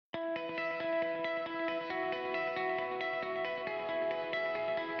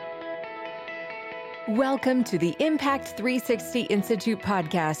Welcome to the Impact 360 Institute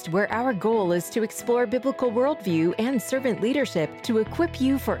podcast, where our goal is to explore biblical worldview and servant leadership to equip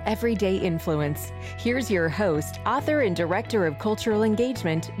you for everyday influence. Here's your host, author and director of cultural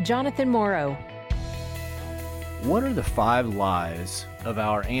engagement, Jonathan Morrow. What are the 5 lies of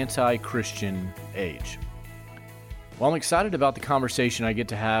our anti-Christian age? Well, I'm excited about the conversation I get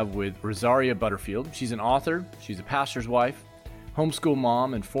to have with Rosaria Butterfield. She's an author, she's a pastor's wife, homeschool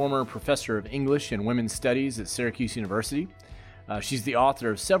mom, and former professor of English and women's studies at Syracuse University. She's the author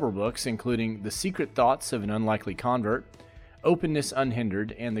of several books, including The Secret Thoughts of an Unlikely Convert, Openness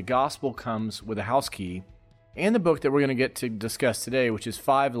Unhindered, and The Gospel Comes with a House Key, and the book that we're going to get to discuss today, which is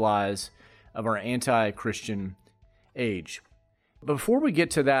 5 Lies of Our Anti-Christian Age. Before we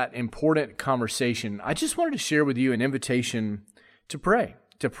get to that important conversation, I just wanted to share with you an invitation to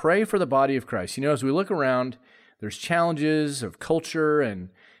pray for the body of Christ. You know, as we look around, there's challenges of culture and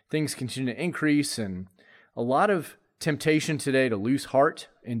things continue to increase, and a lot of temptation today to lose heart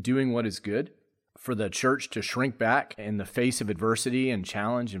in doing what is good, for the church to shrink back in the face of adversity and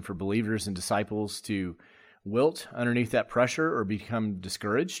challenge, and for believers and disciples to wilt underneath that pressure or become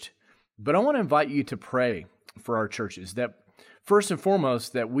discouraged. But I want to invite you to pray for our churches, that first and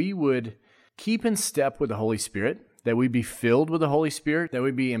foremost, that we would keep in step with the Holy Spirit, that we be filled with the Holy Spirit, that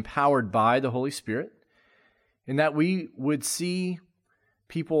we be empowered by the Holy Spirit, and that we would see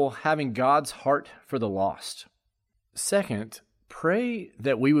people having God's heart for the lost. Second, pray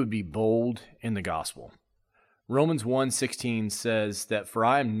that we would be bold in the gospel. Romans 1:16 says that, "For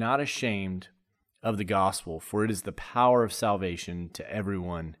I am not ashamed of the gospel, for it is the power of salvation to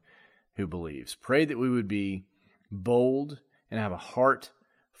everyone who believes." Pray that we would be bold and have a heart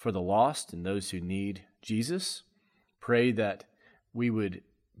for the lost and those who need Jesus. Pray that we would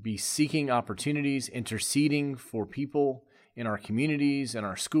be seeking opportunities, interceding for people in our communities, in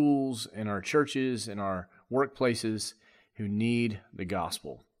our schools, in our churches, in our workplaces who need the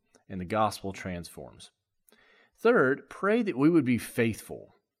gospel, and the gospel transforms. Third, pray that we would be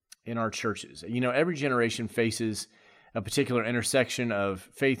faithful in our churches. You know, every generation faces a particular intersection of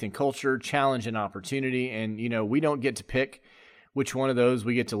faith and culture, challenge and opportunity, and, you know, we don't get to pick which one of those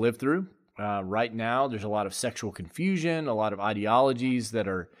we get to live through. Right now, there's a lot of sexual confusion, a lot of ideologies that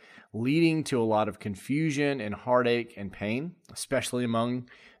are leading to a lot of confusion and heartache and pain, especially among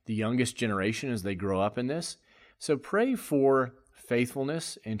the youngest generation as they grow up in this. So pray for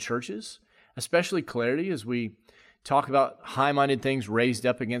faithfulness in churches, especially clarity as we talk about high-minded things raised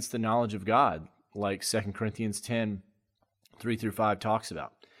up against the knowledge of God, like 2 Corinthians 10, 3-5 talks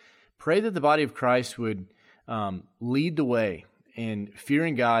about. Pray that the body of Christ would lead the way in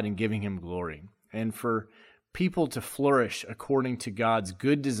fearing God and giving Him glory, and for people to flourish according to God's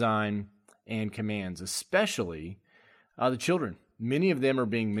good design and commands, especially the children. Many of them are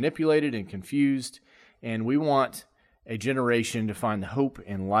being manipulated and confused, and we want a generation to find the hope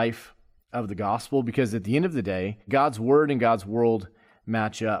and life of the gospel, because at the end of the day, God's word and God's world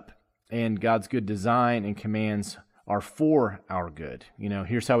match up, and God's good design and commands are for our good. You know,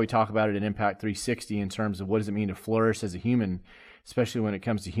 here's how we talk about it in Impact 360 in terms of what does it mean to flourish as a human, especially when it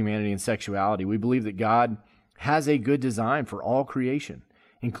comes to humanity and sexuality. We believe that God has a good design for all creation,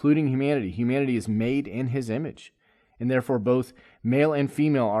 including humanity. Humanity is made in His image, and therefore both male and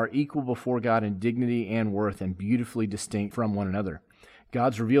female are equal before God in dignity and worth, and beautifully distinct from one another.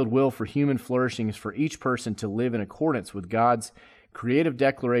 God's revealed will for human flourishing is for each person to live in accordance with God's creative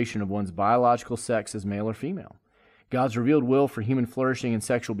declaration of one's biological sex as male or female. God's revealed will for human flourishing in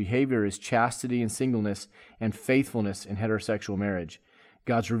sexual behavior is chastity and singleness and faithfulness in heterosexual marriage.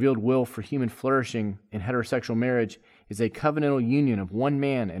 God's revealed will for human flourishing in heterosexual marriage is a covenantal union of one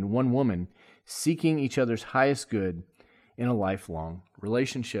man and one woman seeking each other's highest good in a lifelong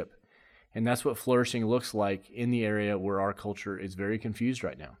relationship. And that's what flourishing looks like in the area where our culture is very confused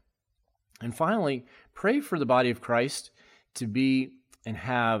right now. And finally, pray for the body of Christ to be and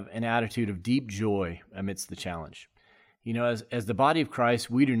have an attitude of deep joy amidst the challenge. You know, as the body of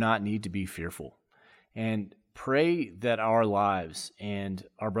Christ, we do not need to be fearful. And pray that our lives and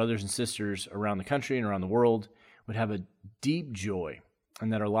our brothers and sisters around the country and around the world would have a deep joy,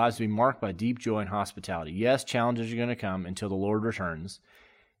 and that our lives would be marked by deep joy and hospitality. Yes, challenges are going to come until the Lord returns.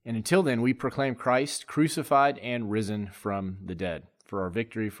 And until then, we proclaim Christ crucified and risen from the dead for our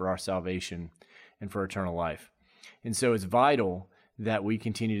victory, for our salvation, and for eternal life. And so it's vital that we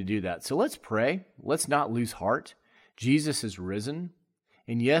continue to do that. So let's pray. Let's not lose heart. Jesus is risen.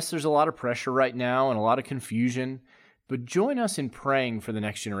 And yes, there's a lot of pressure right now and a lot of confusion, but join us in praying for the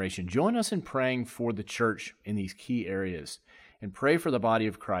next generation. Join us in praying for the church in these key areas, and pray for the body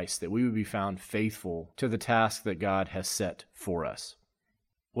of Christ that we would be found faithful to the task that God has set for us.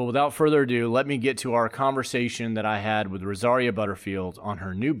 Well, without further ado, let me get to our conversation that I had with Rosaria Butterfield on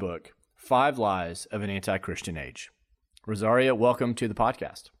her new book, 5 Lies of an Anti-Christian Age. Rosaria, welcome to the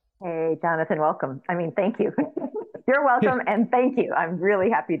podcast. Hey, Jonathan, welcome. Thank you. You're welcome, and thank you. I'm really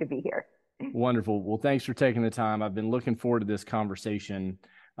happy to be here. Wonderful. Well, thanks for taking the time. I've been looking forward to this conversation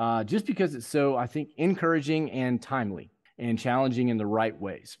just because it's so, I think, encouraging and timely and challenging in the right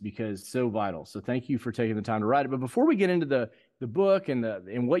ways, because it's so vital. So thank you for taking the time to write it. But before we get into the book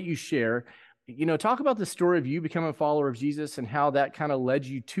and what you share, talk about the story of you becoming a follower of Jesus and how that kind of led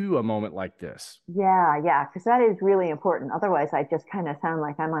you to a moment like this. Yeah, because that is really important. Otherwise, I just kind of sound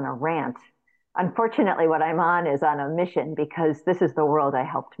like I'm on a rant. Unfortunately, what I'm on is on a mission, because this is the world I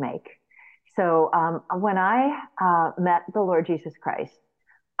helped make. So when I met the Lord Jesus Christ,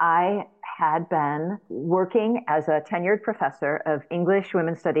 I had been working as a tenured professor of English,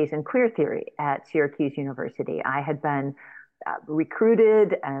 women's studies, and queer theory at Syracuse University. I had been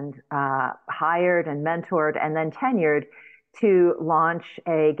recruited and hired and mentored and then tenured to launch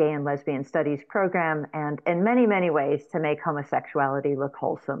a gay and lesbian studies program, and in many, many ways to make homosexuality look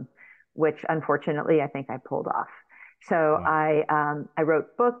wholesome, which unfortunately I think I pulled off. So wow. I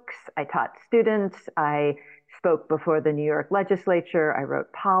wrote books, I taught students, I spoke before the New York legislature, I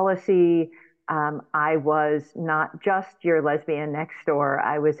wrote policy. I was not just your lesbian next door,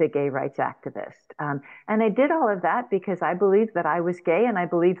 I was a gay rights activist. And I did all of that because I believed that I was gay, and I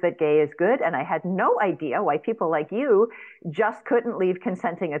believed that gay is good. And I had no idea why people like you just couldn't leave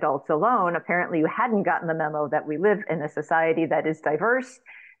consenting adults alone. Apparently you hadn't gotten the memo that we live in a society that is diverse.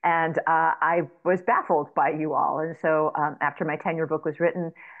 And I was baffled by you all. And so after my tenure book was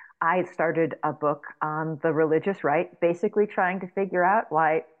written, I started a book on the religious right, basically trying to figure out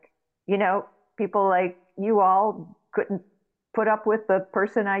why, people like you all couldn't put up with the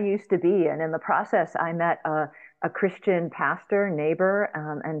person I used to be. And in the process, I met a Christian pastor, neighbor,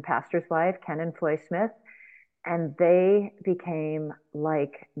 and pastor's wife, Ken and Floy Smith, and they became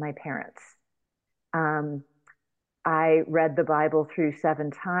like my parents. I read the Bible through 7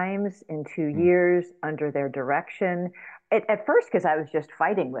 times in 2 years under their direction. At first, because I was just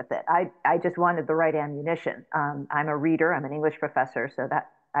fighting with it. I just wanted the right ammunition. I'm a reader. I'm an English professor, so that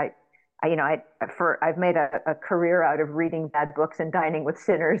I've made a career out of reading bad books and dining with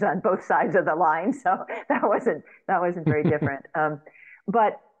sinners on both sides of the line. So that wasn't very different.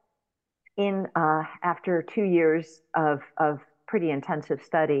 But after 2 years of pretty intensive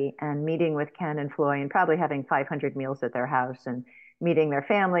study and meeting with Ken and Floy and probably having 500 meals at their house and meeting their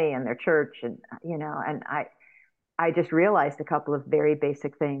family and their church, and I just realized a couple of very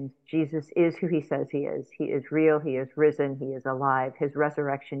basic things. Jesus is who he says he is. He is real. He is risen. He is alive. His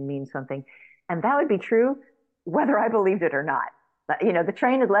resurrection means something. And that would be true whether I believed it or not. The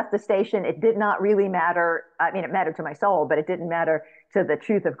train had left the station. It did not really matter. I mean, it mattered to my soul, but it didn't matter to the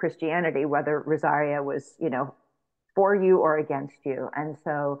truth of Christianity, whether Rosaria was, for you or against you. And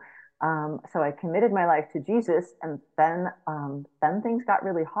so I committed my life to Jesus, and then things got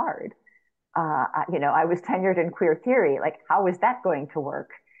really hard. I was tenured in queer theory. Like, how was that going to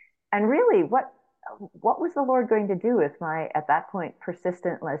work? And really, what was the Lord going to do with my, at that point,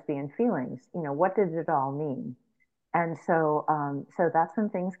 persistent lesbian feelings? What did it all mean? And so that's when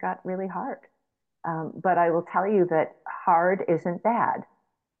things got really hard. But I will tell you that hard isn't bad.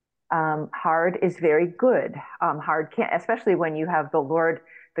 Hard is very good. Hard can't, especially when you have the Lord,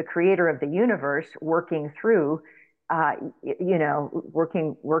 the creator of the universe, working through,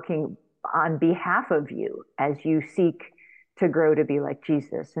 working on behalf of you as you seek to grow to be like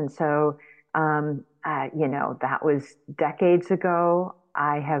Jesus. And so, that was decades ago.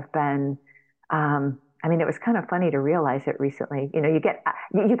 I have been, it was kind of funny to realize it recently. You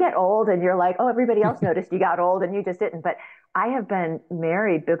get old and you're like, oh, everybody else noticed you got old and you just didn't. But I have been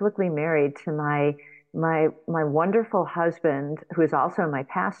married, biblically married to my wonderful husband, who is also my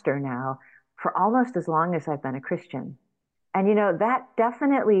pastor now, for almost as long as I've been a Christian. And, that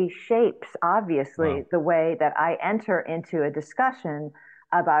definitely shapes, obviously, the way that I enter into a discussion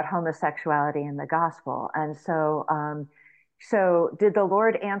about homosexuality in the gospel. And so did the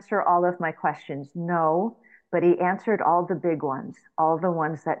Lord answer all of my questions? No, but he answered all the big ones, all the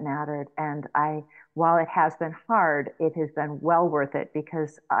ones that mattered. And while it has been hard, it has been well worth it,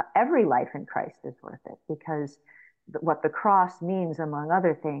 because every life in Christ is worth it, because what the cross means, among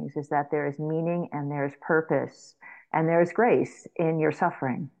other things, is that there is meaning and there's purpose and there's grace in your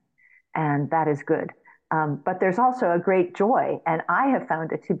suffering. And that is good. But there's also a great joy. And I have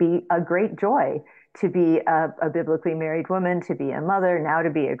found it to be a great joy to be a biblically married woman, to be a mother, now to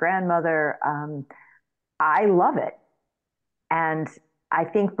be a grandmother. I love it. And I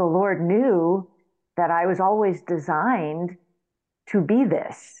think the Lord knew that I was always designed to be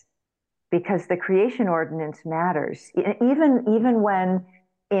this, because the creation ordinance matters. Even when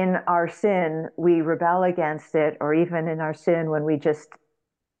in our sin we rebel against it, or even in our sin when we just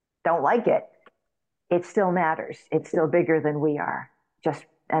don't like it, it still matters. It's still bigger than we are. That's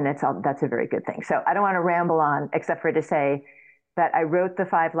a very good thing. So I don't want to ramble on, except for to say that I wrote The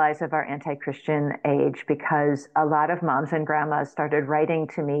 5 Lies of Our Anti-Christian Age because a lot of moms and grandmas started writing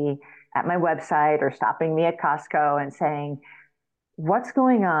to me at my website or stopping me at Costco and saying, what's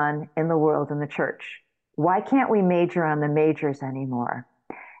going on in the world in the church? Why can't we major on the majors anymore?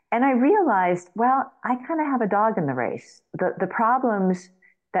 And I realized, well, I kind of have a dog in the race. The problems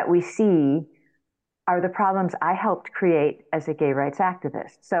that we see are the problems I helped create as a gay rights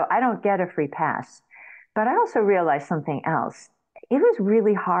activist. So I don't get a free pass. But I also realized something else. It was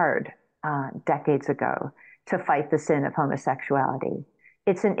really hard decades ago to fight the sin of homosexuality.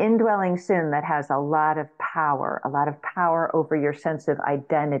 It's an indwelling sin that has a lot of power over your sense of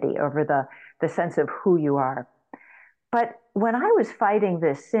identity, over the sense of who you are. But when I was fighting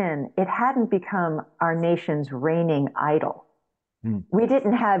this sin, it hadn't become our nation's reigning idol. We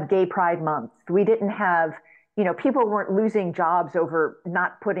didn't have Gay Pride Month. We didn't have, people weren't losing jobs over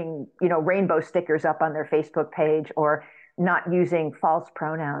not putting, rainbow stickers up on their Facebook page or not using false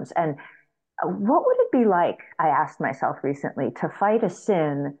pronouns. And what would it be like, I asked myself recently, to fight a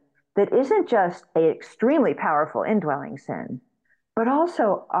sin that isn't just an extremely powerful indwelling sin, but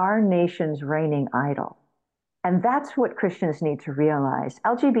also our nation's reigning idol? And that's what Christians need to realize.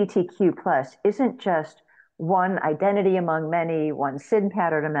 LGBTQ plus isn't just one identity among many, one sin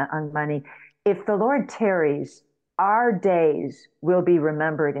pattern among many. If the Lord tarries, our days will be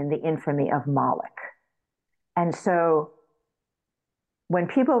remembered in the infamy of Moloch. And so when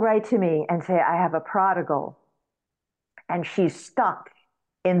people write to me and say, I have a prodigal and she's stuck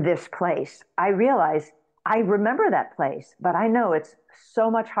in this place, I realize I remember that place, but I know it's so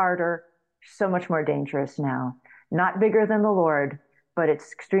much harder, so much more dangerous now. Not bigger than the Lord, but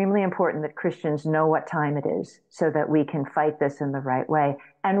it's extremely important that Christians know what time it is so that we can fight this in the right way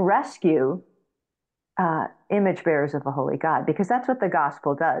and rescue image bearers of the Holy God, because that's what the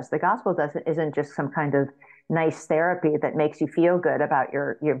gospel does. The gospel isn't just some kind of nice therapy that makes you feel good about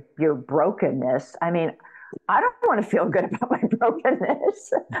your brokenness. I mean, I don't want to feel good about my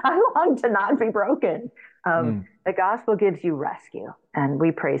brokenness. I long to not be broken. The gospel gives you rescue, and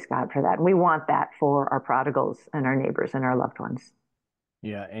we praise God for that. And we want that for our prodigals and our neighbors and our loved ones.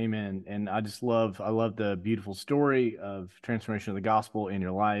 Yeah, amen. And I love the beautiful story of transformation of the gospel in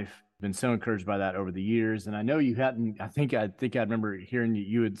your life. Been so encouraged by that over the years. And I know you hadn't, I think I remember hearing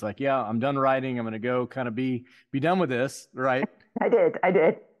you it's like, yeah, I'm done writing. I'm going to go kind of be done with this. Right. I did.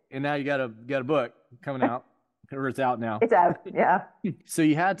 And now you got a book coming out, or it's out now. It's out. Yeah. So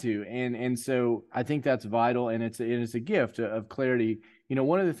you had to. And so I think that's vital. And it's a gift of clarity.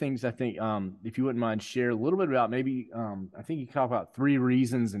 One of the things I think, if you wouldn't mind, share a little bit about maybe, I think you talk about 3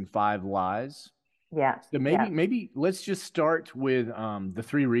 reasons and 5 lies. Yeah. So maybe let's just start with the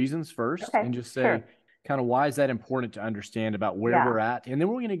 3 reasons first, and just say kind of why is that important to understand about where we're at, and then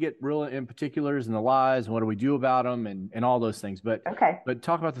we're going to get real in particulars and the lies and what do we do about them and all those things. But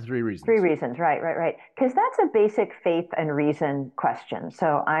talk about the 3 reasons. 3 reasons, right. Because that's a basic faith and reason question.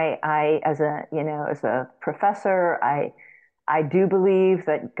 So I as a professor, I do believe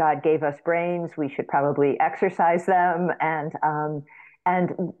that God gave us brains. We should probably exercise them.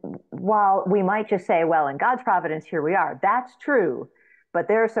 And while we might just say, well, in God's providence, here we are, that's true. But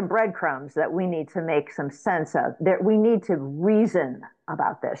there are some breadcrumbs that we need to make some sense of. We need to reason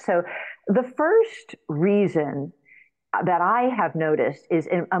about this. So the first reason that I have noticed is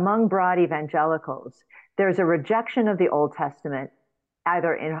among broad evangelicals, there's a rejection of the Old Testament,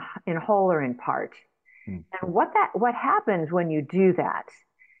 either in whole or in part. And what happens when you do that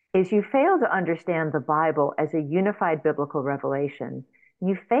is you fail to understand the Bible as a unified biblical revelation.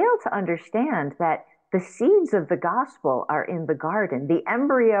 You fail to understand that the seeds of the gospel are in the garden. The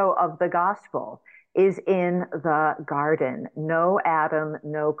embryo of the gospel is in the garden. No Adam,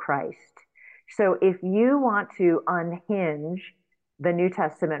 no Christ. So if you want to unhinge the New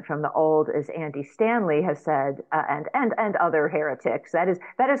Testament from the Old, as Andy Stanley has said, and other heretics, that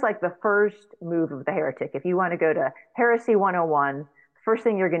is like the first move of the heretic. If you want to go to Heresy 101, first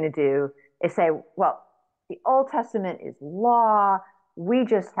thing you're going to do is say, well, the Old Testament is law. We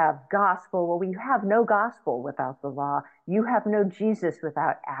just have gospel. Well, you have no gospel without the law. You have no Jesus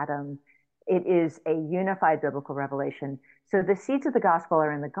without Adam. It is a unified biblical revelation. So the seeds of the gospel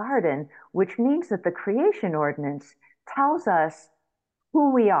are in the garden, which means that the creation ordinance tells us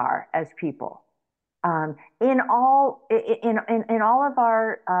who we are as people. In all of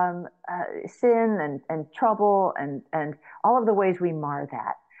our sin and trouble and all of the ways we mar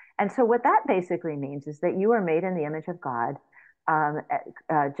that. And so what that basically means is that you are made in the image of God,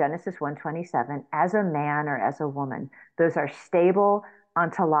 Genesis 1:27, as a man or as a woman. Those are stable,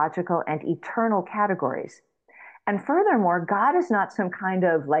 ontological, and eternal categories. And furthermore, God is not some kind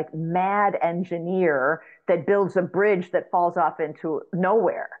of like mad engineer that builds a bridge that falls off into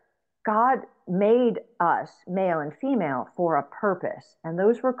nowhere. God made us, male and female, for a purpose, and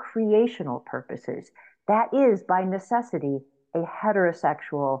those were creational purposes. That is, by necessity, a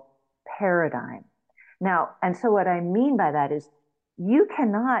heterosexual paradigm. Now, and so what I mean by that is you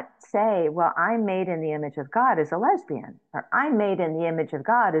cannot say, well, I'm made in the image of God as a lesbian, or I'm made in the image of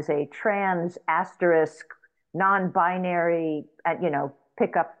God as a trans asterisk non-binary,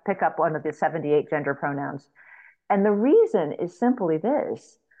 pick up one of the 78 gender pronouns. And the reason is simply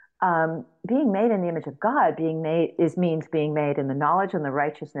this. Being made in the image of God, means being made in the knowledge and the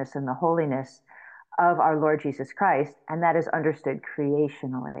righteousness and the holiness of our Lord Jesus Christ, and that is understood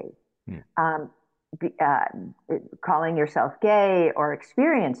creationally. Calling yourself gay or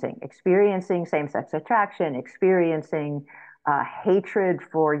experiencing same-sex attraction, experiencing hatred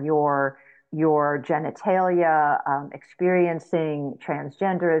for your genitalia, experiencing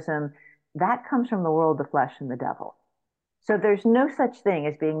transgenderism, that comes from the world, the flesh, and the devil. So there's no such thing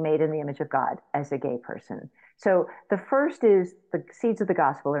as being made in the image of God as a gay person. So the first is the seeds of the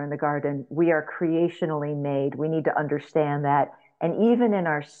gospel are in the garden. We are creationally made. We need to understand that. And even in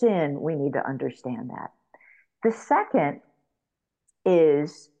our sin, we need to understand that. The second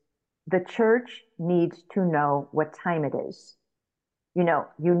is the church needs to know what time it is. You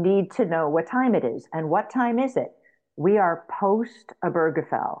need to know what time it is. And what time is it? We are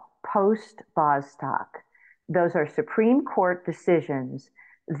post-Obergefell, post-Bostock. Those are Supreme Court decisions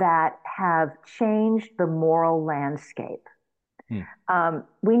that have changed the moral landscape.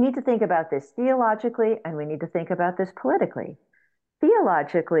 We need to think about this theologically, and we need to think about this politically.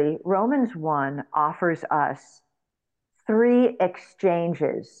 Theologically, Romans 1 offers us three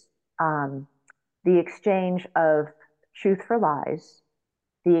exchanges. The exchange of truth for lies,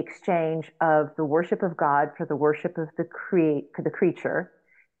 the exchange of the worship of God for the worship of the creature,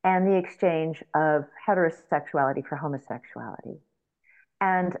 and the exchange of heterosexuality for homosexuality.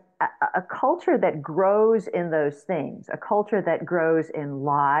 And a culture that grows in those things, a culture that grows in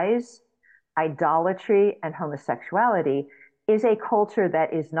lies, idolatry, and homosexuality, is a culture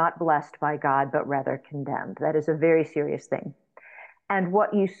that is not blessed by God, but rather condemned. That is a very serious thing. And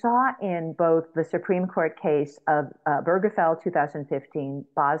what you saw in both the Supreme Court case of Obergefell 2015,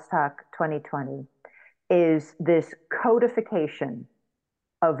 Bostock 2020, is this codification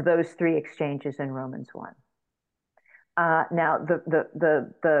of those three exchanges in Romans 1. Now,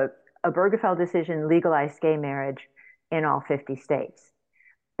 the Obergefell decision legalized gay marriage in all 50 states,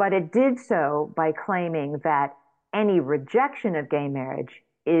 but it did so by claiming that any rejection of gay marriage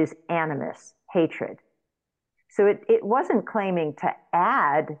is animus, hatred. So it wasn't claiming to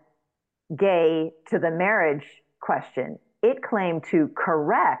add gay to the marriage question. It claimed to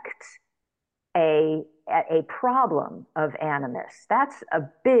correct a problem of animus. That's a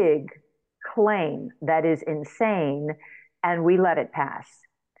big claim that is insane, and we let it pass.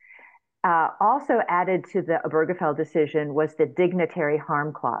 Also added to the Obergefell decision was the dignitary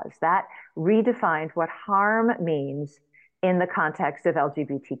harm clause. That redefined what harm means in the context of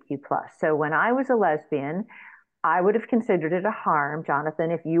LGBTQ+. So when I was a lesbian, I would have considered it a harm, Jonathan,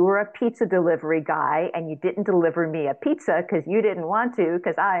 if you were a pizza delivery guy and you didn't deliver me a pizza because you didn't want to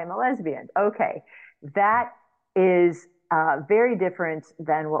because I am a lesbian. Okay, that is very different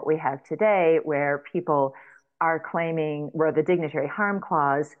than what we have today, where people are claiming, where the dignitary harm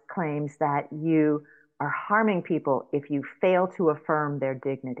clause claims that you are harming people if you fail to affirm their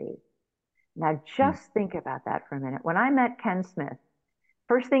dignity. Now, just think about that for a minute. When I met Ken Smith,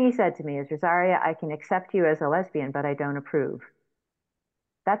 first thing he said to me is, Rosaria, I can accept you as a lesbian, but I don't approve.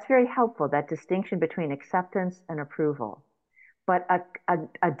 That's very helpful, that distinction between acceptance and approval. But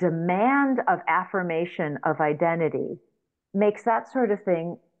a demand of affirmation of identity makes that sort of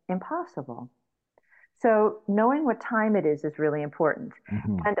thing impossible. So knowing what time it is really important.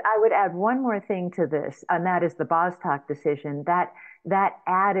 Mm-hmm. And I would add one more thing to this, and that is the Bostock decision that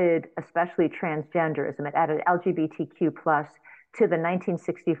added, especially transgenderism, it added LGBTQ plus to the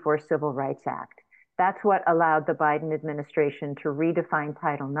 1964 Civil Rights Act. That's what allowed the Biden administration to redefine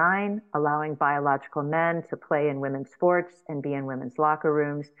Title IX, allowing biological men to play in women's sports and be in women's locker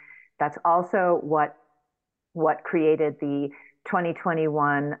rooms. That's also what created the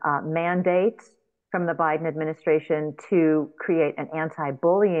 2021 mandates from the Biden administration to create an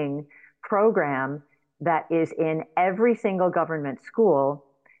anti-bullying program that is in every single government school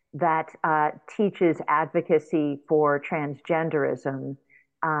that teaches advocacy for transgenderism,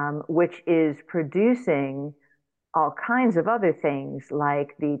 which is producing all kinds of other things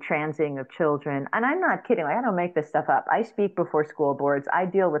like the transing of children. And I'm not kidding. Like, I don't make this stuff up. I speak before school boards. I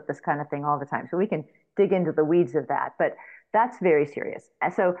deal with this kind of thing all the time. So we can dig into the weeds of that. But that's very serious.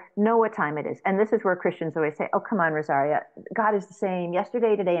 So know what time it is. And this is where Christians always say, oh, come on, Rosaria. God is the same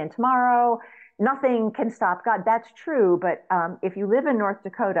yesterday, today, and tomorrow. Nothing can stop God. That's true. But if you live in North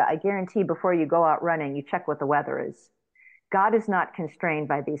Dakota, I guarantee before you go out running, you check what the weather is. God is not constrained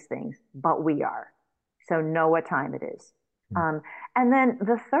by these things, but we are. So know what time it is. And then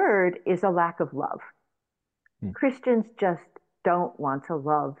the third is a lack of love. Christians just don't want to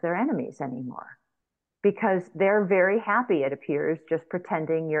love their enemies anymore because they're very happy, it appears, just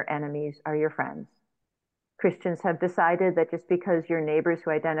pretending your enemies are your friends. Christians have decided that just because your neighbors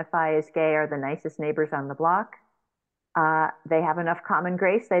who identify as gay are the nicest neighbors on the block, they have enough common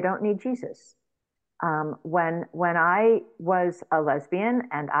grace, they don't need Jesus. When I was a lesbian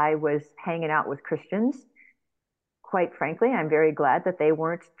and I was hanging out with Christians, quite frankly, I'm very glad that they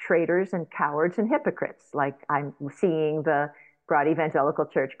weren't traitors and cowards and hypocrites like I'm seeing the broad evangelical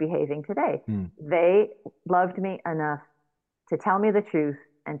church behaving today. They loved me enough to tell me the truth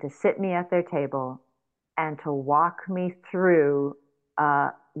and to sit me at their table and to walk me through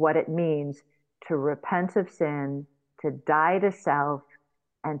what it means to repent of sin, to die to self,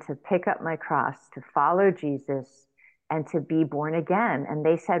 and to pick up my cross, to follow Jesus, and to be born again. And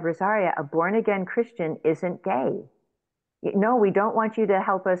they said, Rosaria, a born again Christian isn't gay. No, we don't want you to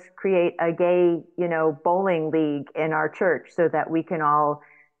help us create a gay, bowling league in our church so that we can all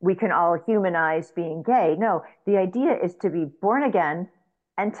humanize being gay. No, the idea is to be born again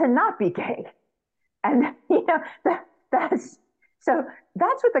and to not be gay. And that's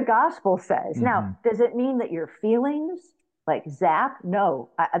what the gospel says. Now, does it mean that your feelings like zap? No,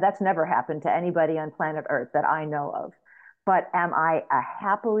 that's never happened to anybody on planet Earth that I know of. But am I a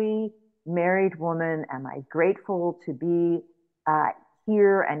happily married woman? Am I grateful to be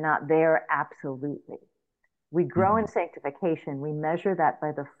here and not there? Absolutely. We grow in sanctification. We measure that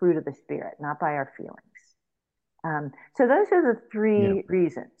by the fruit of the Spirit, not by our feelings. So those are the three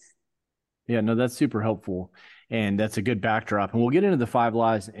reasons. Yeah, no, that's super helpful. And that's a good backdrop. And we'll get into the 5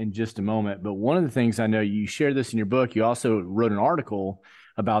 lies in just a moment. But one of the things I know you share this in your book, you also wrote an article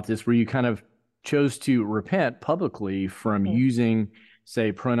about this where you kind of chose to repent publicly from using,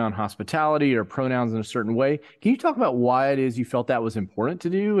 say, pronoun hospitality or pronouns in a certain way. Can you talk about why it is you felt that was important to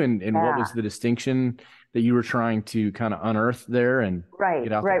do and what was the distinction that you were trying to kind of unearth there and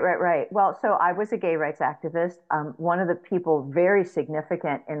get out there? Right. Well, so I was a gay rights activist. One of the people very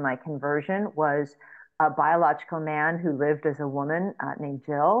significant in my conversion was a biological man who lived as a woman named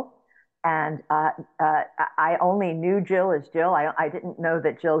Jill. And I only knew Jill as Jill. I didn't know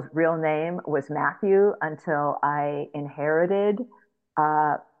that Jill's real name was Matthew until I inherited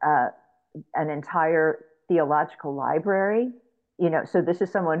an entire theological library. So this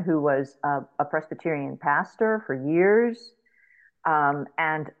is someone who was a Presbyterian pastor for years, and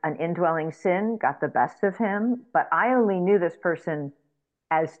an indwelling sin got the best of him. But I only knew this person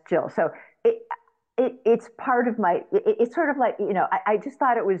as Jill. So it's part of my, it's sort of like, I just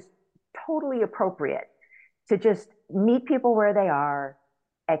thought it was totally appropriate to just meet people where they are,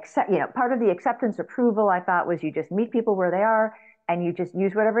 accept, part of the acceptance approval I thought was you just meet people where they are and you just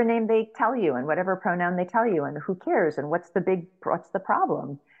use whatever name they tell you and whatever pronoun they tell you and who cares and what's the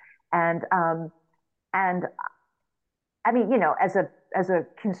problem. And I mean, as a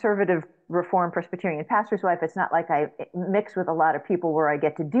conservative Reformed Presbyterian pastor's wife, it's not like I mix with a lot of people where I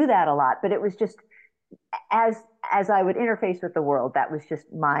get to do that a lot, but it was just as I would interface with the world, that was just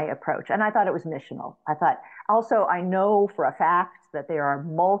my approach. And I thought it was missional. I thought also, I know for a fact that there are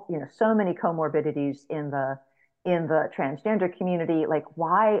so many comorbidities in the transgender community. Like,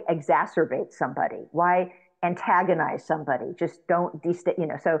 why exacerbate somebody? Why antagonize somebody? Just don't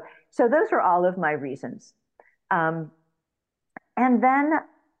so those are all of my reasons. And then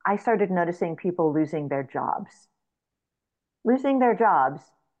I started noticing people losing their jobs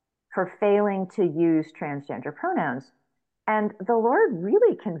for failing to use transgender pronouns. And the Lord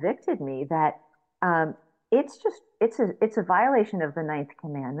really convicted me that it's a violation of the 9th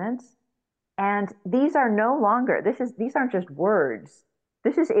commandment. And these are no longer, these aren't just words.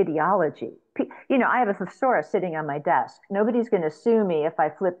 This is ideology. I have a thesaurus sitting on my desk. Nobody's going to sue me if I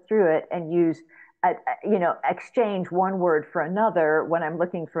flip through it and use, exchange one word for another when I'm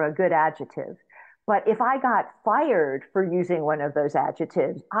looking for a good adjective. But if I got fired for using one of those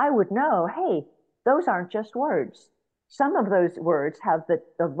adjectives, I would know, hey, those aren't just words. Some of those words have the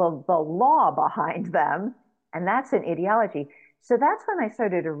law behind them, and that's an ideology. So that's when I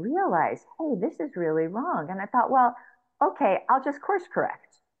started to realize, hey, this is really wrong. And I thought, well, okay, I'll just course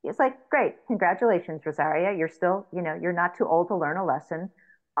correct. It's like, great, congratulations, Rosaria. You're still, you're not too old to learn a lesson.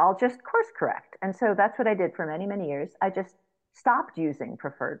 I'll just course correct. And so that's what I did for many, many years. I just stopped using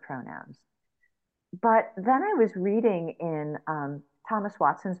preferred pronouns. But then I was reading in Thomas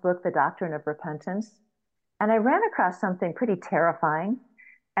Watson's book, The Doctrine of Repentance, and I ran across something pretty terrifying.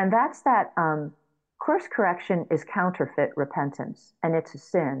 And that's that course correction is counterfeit repentance, and it's a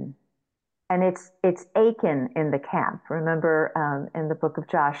sin. And it's Achan in the camp. Remember in the book of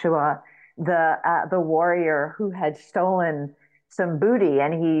Joshua, the warrior who had stolen some booty,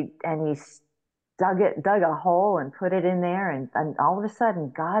 and he dug a hole and put it in there, and all of a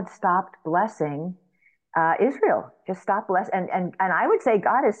sudden God stopped blessing Israel. Just stopped blessing, and I would say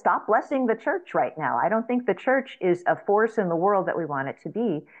God has stopped blessing the church right now. I don't think the church is a force in the world that we want it to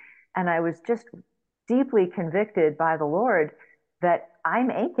be. And I was just deeply convicted by the Lord that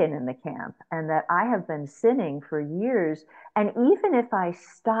I'm Achan in the camp and that I have been sinning for years. And even if I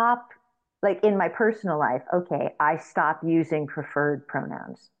stop, like in my personal life, okay, I stop using preferred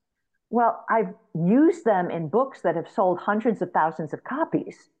pronouns. Well, I've used them in books that have sold hundreds of thousands of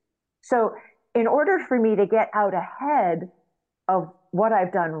copies. So in order for me to get out ahead of what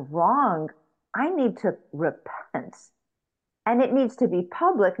I've done wrong, I need to repent. And it needs to be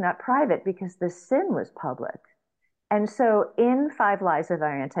public, not private, because the sin was public. And so in Five Lies of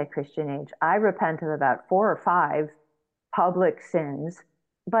Our Anti-Christian Age, I repent of about 4 or 5 public sins.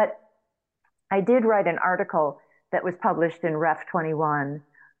 But I did write an article that was published in Ref 21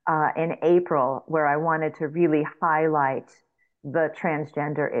 in April, where I wanted to really highlight the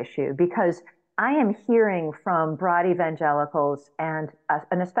transgender issue, because I am hearing from broad evangelicals and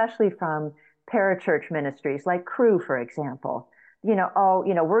especially from parachurch ministries like Cru, for example,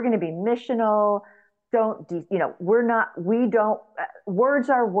 we're going to be missional. We don't, words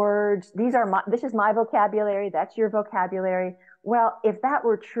are words. This is my vocabulary. That's your vocabulary. Well, if that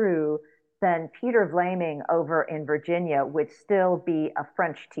were true, then Peter Vlaming over in Virginia would still be a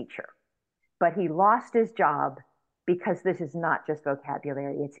French teacher. But he lost his job because this is not just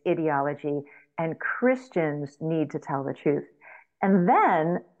vocabulary, it's ideology, and Christians need to tell the truth. And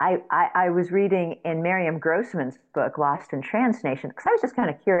then I was reading in Miriam Grossman's book, Lost in Transnation, because I was just kind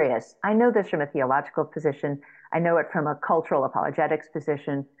of curious. I know this from a theological position. I know it from a cultural apologetics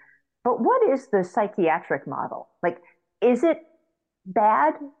position. But what is the psychiatric model? Like, is it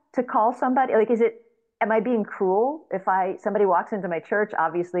bad to call somebody? Like, am I being cruel if somebody walks into my church,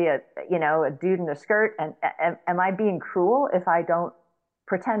 obviously a dude in a skirt, and am I being cruel if I don't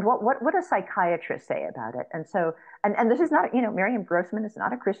pretend? What do psychiatrists say about it? And so, and this is not, Miriam Grossman is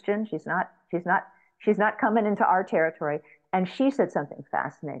not a Christian. She's not coming into our territory. And she said something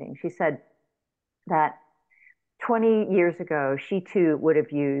fascinating. She said that 20 years ago, she too would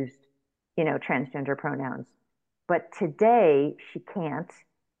have used, transgender pronouns. But today she can't,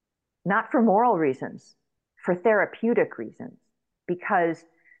 not for moral reasons, for therapeutic reasons, because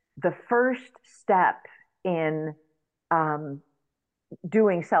the first step in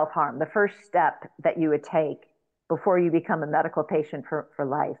doing self-harm, the first step that you would take before you become a medical patient for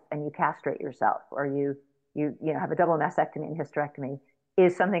life and you castrate yourself, or you have a double mastectomy and hysterectomy,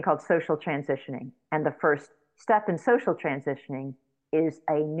 is something called social transitioning. And the first step in social transitioning is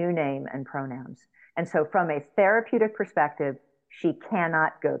a new name and pronouns. And so from a therapeutic perspective, she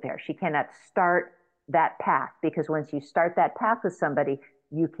cannot go there. She cannot start that path, because once you start that path with somebody,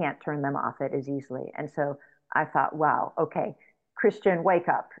 you can't turn them off it as easily. And so I thought, wow, okay, Christian, wake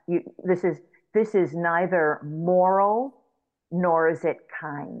up. This is neither moral nor is it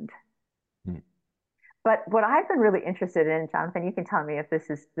kind. But what I've been really interested in, Jonathan, you can tell me if this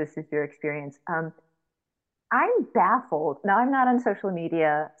is your experience. I'm baffled. Now, I'm not on social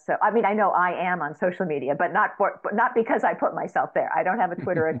media, so I mean, I know I am on social media, but not because I put myself there. I don't have a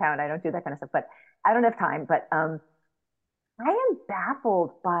Twitter account. I don't do that kind of stuff. But I don't have time. But I am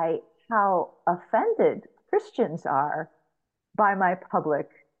baffled by how offended Christians are by my public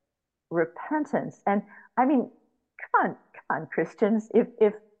repentance. And I mean, come on, Christians.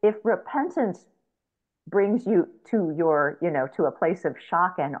 If repentance brings you to to a place of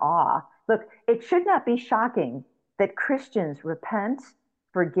shock and awe, look, it should not be shocking that Christians repent,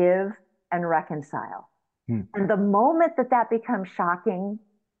 forgive, and reconcile. And the moment that becomes shocking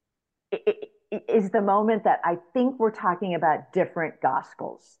is the moment that I think we're talking about different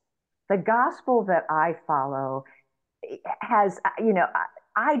gospels. The gospel that I follow has,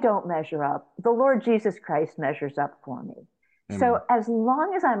 I don't measure up. The Lord Jesus Christ measures up for me. Amen. So as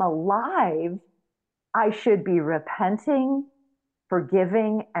long as I'm alive, I should be repenting,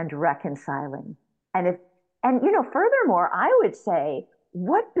 forgiving, and reconciling. And And, furthermore, I would say,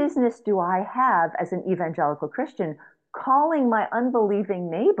 what business do I have as an evangelical Christian calling my unbelieving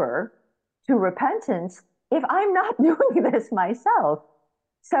neighbor to repentance if I'm not doing this myself?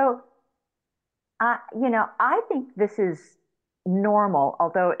 So, I think this is normal,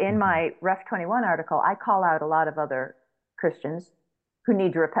 although in Mhm. my Ref 21 article, I call out a lot of other Christians who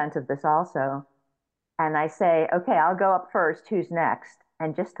need to repent of this also. And I say, okay, I'll go up first. Who's next?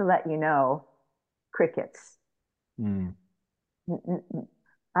 And just to let you know, crickets. Mm.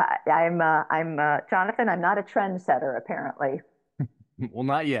 I'm Jonathan. I'm not a trendsetter, apparently. Well,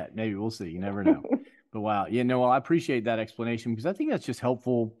 not yet. Maybe we'll see. You never know. But wow. Yeah, no, well, I appreciate that explanation because I think that's just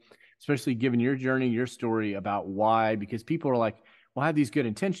helpful, especially given your journey, your story about why, because people are like, well, I have these good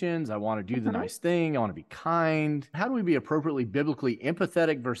intentions. I want to do the Mhm. nice thing. I want to be kind. How do we be appropriately biblically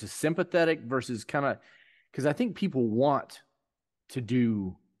empathetic versus sympathetic versus kind of, because I think people want to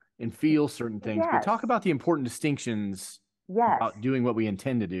do and feel certain things, but Yes, talk about the important distinctions yes, about doing what we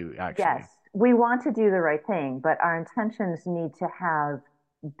intend to do, yes. actually. We want to do the right thing, but our intentions need to have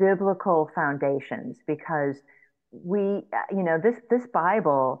biblical foundations because this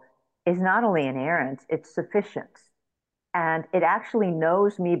Bible is not only inerrant, it's sufficient. And it actually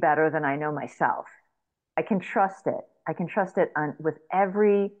knows me better than I know myself. I can trust it. I can trust it with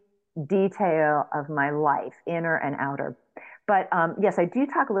every detail of my life, inner and outer. But yes, I do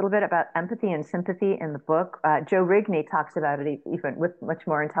talk a little bit about empathy and sympathy in the book. Joe Rigney talks about it even with much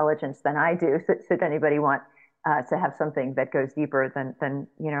more intelligence than I do. Should anybody want to have something that goes deeper than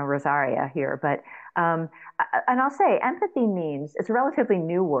Rosaria here? But and I'll say empathy means it's a relatively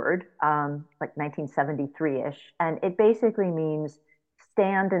new word, like 1973-ish, and it basically means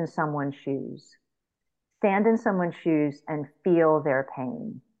stand in someone's shoes. Stand in someone's shoes and feel their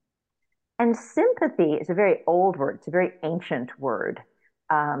pain. And sympathy is a very old word. It's a very ancient word.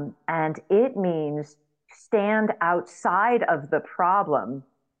 And it means stand outside of the problem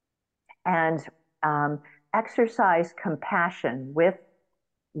and um, exercise compassion with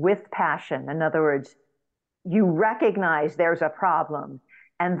passion. In other words, you recognize there's a problem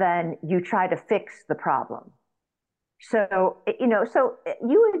and then you try to fix the problem. So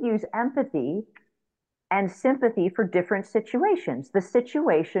you would use empathy and sympathy for different situations. The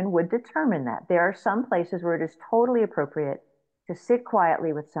situation would determine that. There are some places where it is totally appropriate to sit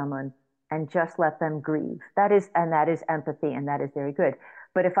quietly with someone and just let them grieve. That is empathy, and that is very good.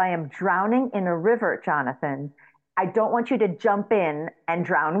 But if I am drowning in a river, Jonathan, I don't want you to jump in and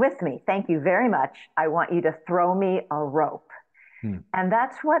drown with me. Thank you very much. I want you to throw me a rope. Hmm. And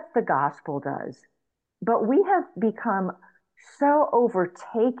that's what the gospel does. But we have become so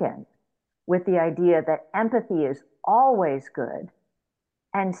overtaken with the idea that empathy is always good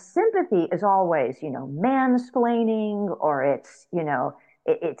and sympathy is always, mansplaining or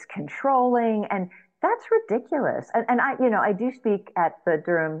it's controlling. And that's ridiculous. And I do speak at the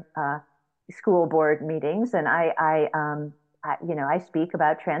Durham school board meetings and I speak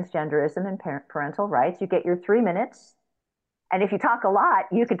about transgenderism and parental rights. You get your 3 minutes. And if you talk a lot,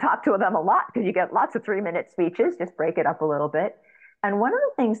 you can talk to them a lot because you get lots of 3 minute speeches. Just break it up a little bit. And one of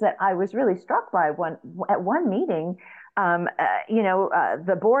the things that I was really struck by at one meeting,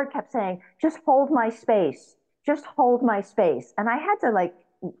 the board kept saying, "Just hold my space, just hold my space," and I had to like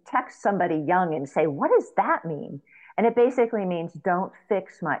text somebody young and say, "What does that mean?" And it basically means don't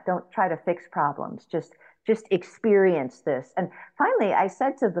try to fix problems, just experience this. And finally, I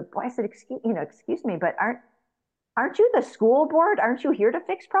said to the boy, I said, excuse me, but aren't you the school board? Aren't you here to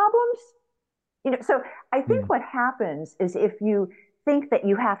fix problems? So I Hmm. think what happens is if you think that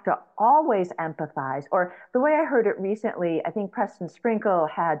you have to always empathize, or the way I heard it recently, I think Preston Sprinkle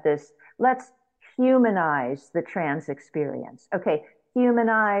had this, let's humanize the trans experience. Okay,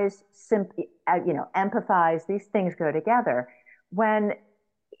 humanize, empathize, these things go together. When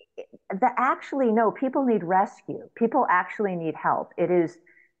no, people need rescue. People actually need help. It is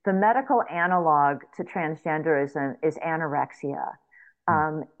the medical analog to transgenderism is anorexia. Hmm.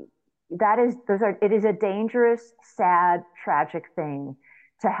 Um, it is a dangerous, sad, tragic thing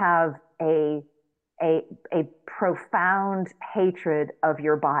to have a profound hatred of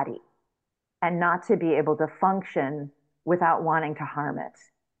your body and not to be able to function without wanting to harm it.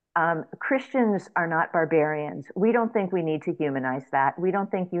 Christians are not barbarians. We don't think we need to humanize that. We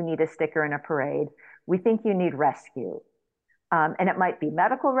don't think you need a sticker in a parade. We think you need rescue. And it might be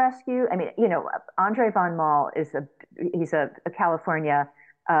medical rescue. I mean, Andre von Mall he's a California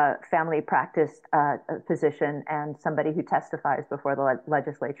family practice physician and somebody who testifies before the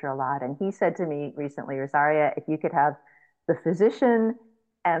legislature a lot. And he said to me recently, Rosaria, if you could have the physician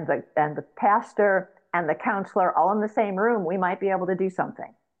and the pastor and the counselor all in the same room, we might be able to do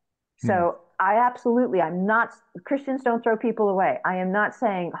something. Hmm. So I'm not, Christians don't throw people away. I am not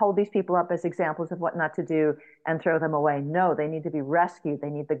saying hold these people up as examples of what not to do and throw them away. No, they need to be rescued.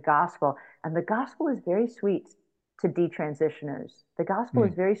 They need the gospel. And the gospel is very sweet to detransitioners. The gospel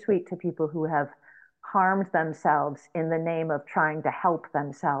is very sweet to people who have harmed themselves in the name of trying to help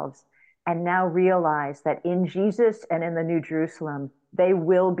themselves and now realize that in Jesus and in the New Jerusalem, they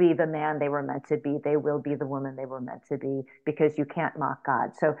will be the man they were meant to be. They will be the woman they were meant to be, because you can't mock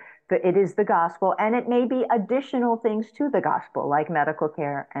God. So it is the gospel, and it may be additional things to the gospel, like medical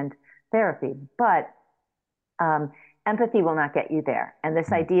care and therapy. But empathy will not get you there. And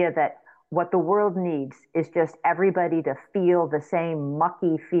this idea that what the world needs is just everybody to feel the same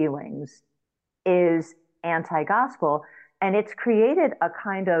mucky feelings is anti-gospel. And it's created a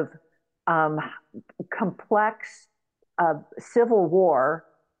kind of complex civil war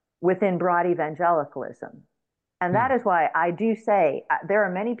within broad evangelicalism. And that is why I do say there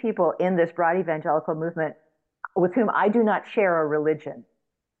are many people in this broad evangelical movement with whom I do not share a religion.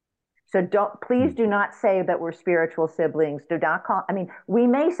 So please do not say that we're spiritual siblings. Do not call, I mean, we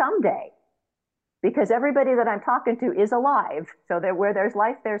may someday, because everybody that I'm talking to is alive. So that where there's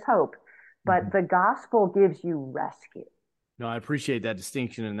life, there's hope. But the gospel gives you rescue. No, I appreciate that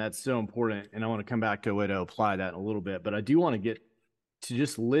distinction, and that's so important. And I want to come back to a way to apply that in a little bit. But I do want to get to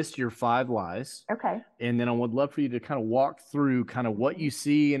just list your 5 lies. Okay. And then I would love for you to kind of walk through kind of what you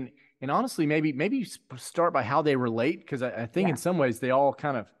see, and honestly, maybe start by how they relate, because I think in some ways they all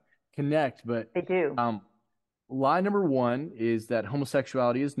kind of connect. But they do. Lie number 1 is that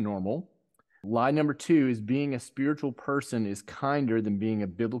homosexuality is normal. Lie number 2 is being a spiritual person is kinder than being a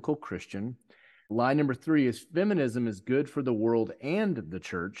biblical Christian. Lie number 3 is feminism is good for the world and the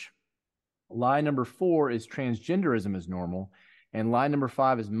church. Lie number 4 is transgenderism is normal. And lie number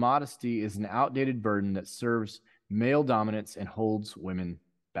 5 is modesty is an outdated burden that serves male dominance and holds women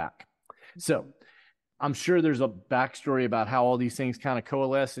back. So I'm sure there's a backstory about how all these things kind of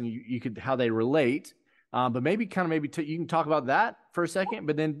coalesce and you could, how they relate. But maybe you can talk about that for a second,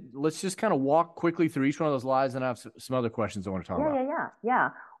 but then let's just kind of walk quickly through each one of those lies, and I have some other questions I want to talk about. Yeah.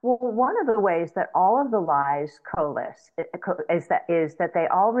 Well, one of the ways that all of the lies coalesce is that they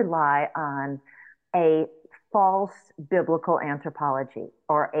all rely on a false biblical anthropology,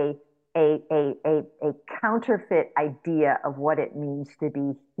 or a counterfeit idea of what it means to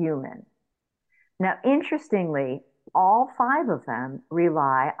be human. Now, interestingly, all 5 of them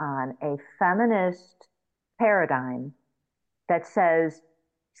rely on a feminist paradigm that says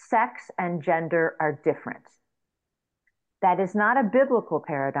sex and gender are different. That is not a biblical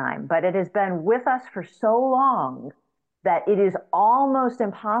paradigm, but it has been with us for so long that it is almost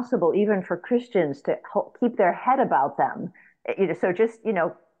impossible even for Christians to keep their head about them. So just,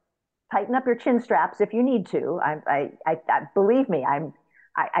 tighten up your chin straps if you need to. I believe me,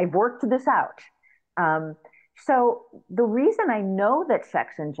 I've worked this out. So the reason I know that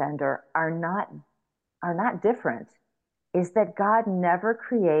sex and gender are not different is that God never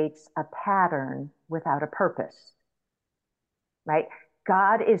creates a pattern without a purpose, right?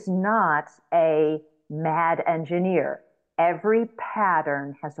 God is not a mad engineer. Every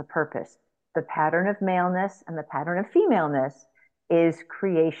pattern has a purpose. The pattern of maleness and the pattern of femaleness is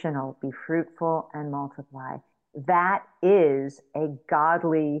creational. Be fruitful and multiply. That is a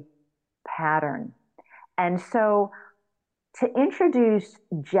godly pattern. And so to introduce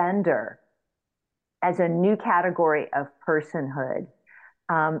gender as a new category of personhood,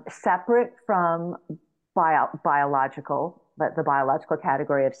 separate from the biological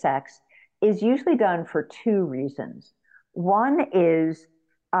category of sex, is usually done for 2 reasons. One is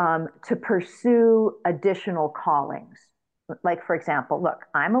to pursue additional callings. Like, for example, look,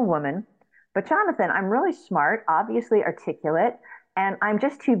 I'm a woman, but Jonathan, I'm really smart, obviously articulate, and I'm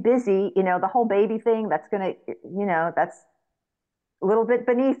just too busy, the whole baby thing, that's that's a little bit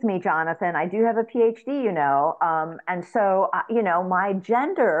beneath me, Jonathan. I do have a PhD, and so, my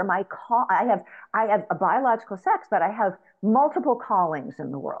gender, I have a biological sex, but I have multiple callings in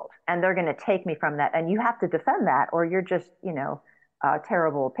the world, and they're going to take me from that. And you have to defend that, or you're just, a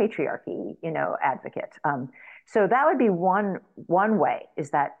terrible patriarchy, advocate. So that would be one way, is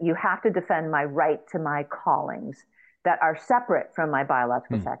that you have to defend my right to my callings that are separate from my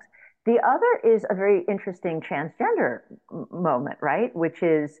biological sex. The other is a very interesting transgender moment, right? Which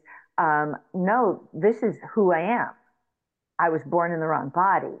is, no, this is who I am. I was born in the wrong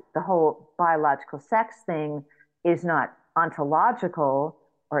body. The whole biological sex thing is not ontological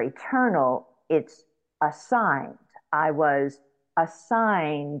or eternal. It's assigned. I was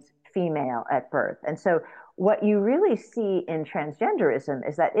assigned female at birth. And so what you really see in transgenderism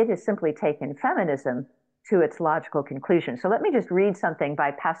is that it has simply taken feminism to its logical conclusion. So let me just read something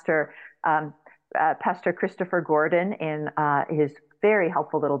by Pastor Christopher Gordon in his very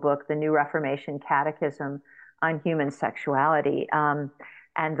helpful little book, The New Reformation Catechism on Human Sexuality.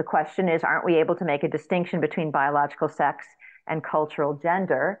 And the question is, aren't we able to make a distinction between biological sex and cultural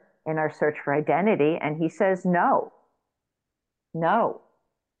gender in our search for identity? And he says, no.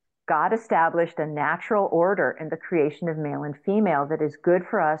 God established a natural order in the creation of male and female that is good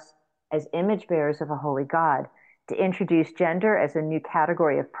for us as image bearers of a holy God. To introduce gender as a new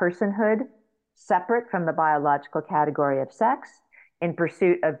category of personhood, separate from the biological category of sex, in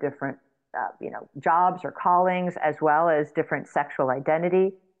pursuit of different jobs or callings, as well as different sexual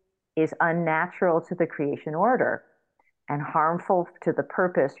identity, is unnatural to the creation order and harmful to the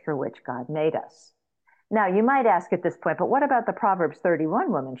purpose for which God made us. Now, you might ask at this point, but what about the Proverbs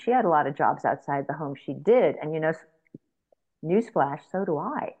 31 woman? She had a lot of jobs outside the home. She did. And newsflash, so do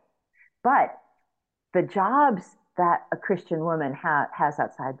I. But the jobs that a Christian woman has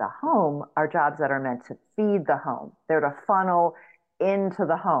outside the home are jobs that are meant to feed the home. They're to funnel into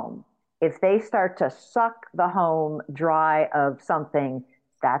the home. If they start to suck the home dry of something,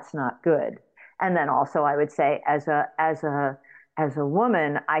 that's not good. And then also, I would say, as a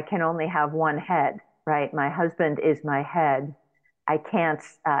woman, I can only have one head, right? My husband is my head. I can't,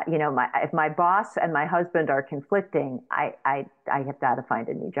 if my boss and my husband are conflicting, I have got to find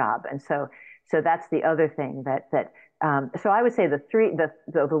a new job. And so that's the other thing so I would say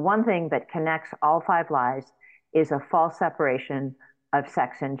the one thing that connects all five lies is a false separation of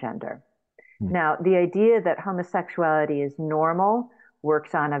sex and gender. Now, the idea that homosexuality is normal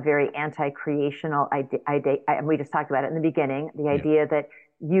works on a very anti-creational idea, and we just talked about it in the beginning, the idea that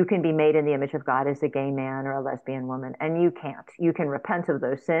you can be made in the image of God as a gay man or a lesbian woman, and you can't. You can repent of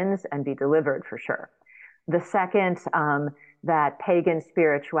those sins and be delivered for sure. The second, that pagan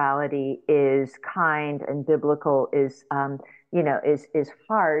spirituality is kind and biblical is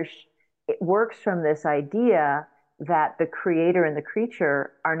harsh. It works from this idea that the creator and the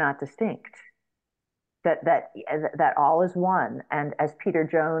creature are not distinct. That all is one. And as Peter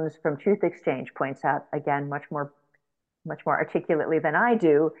Jones from Truth Exchange points out, again, much more articulately than I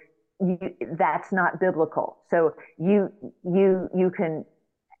do, that's not biblical. So you can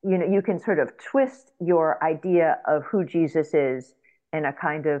sort of twist your idea of who Jesus is in a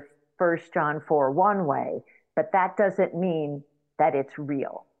kind of 1 John 4:1 way, but that doesn't mean that it's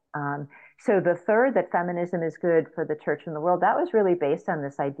real. So the third, that feminism is good for the church and the world, that was really based on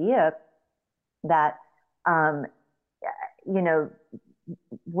this idea that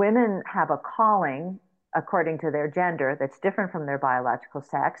women have a calling according to their gender that's different from their biological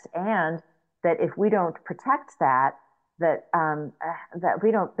sex, and that if we don't protect that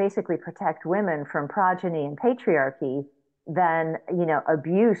we don't basically protect women from progeny and patriarchy, then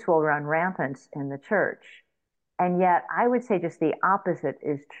abuse will run rampant in the church. And yet I would say just the opposite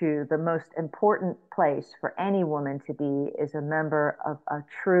is true. The most important place for any woman to be is a member of a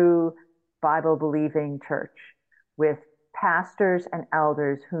true Bible-believing church with pastors and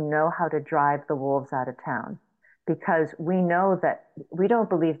elders who know how to drive the wolves out of town. Because we know that we don't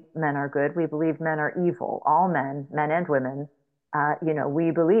believe men are good. We believe men are evil. All men and women,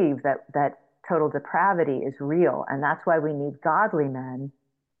 we believe that total depravity is real. And that's why we need godly men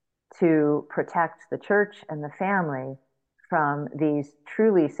to protect the church and the family from these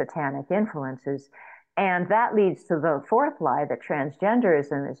truly satanic influences. And that leads to the fourth lie, that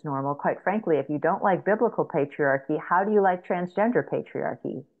transgenderism is normal. Quite frankly, if you don't like biblical patriarchy, how do you like transgender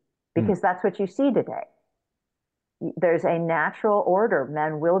patriarchy? Because that's what you see today. There's a natural order.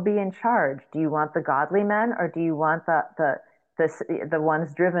 Men will be in charge. Do you want the godly men, or do you want the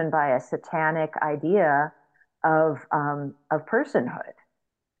ones driven by a satanic idea of personhood?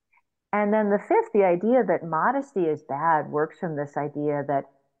 And then the fifth, the idea that modesty is bad, works from this idea that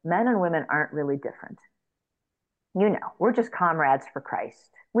men and women aren't really different. We're just comrades for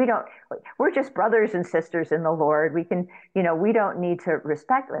Christ. We're just brothers and sisters in the Lord. We can, we don't need to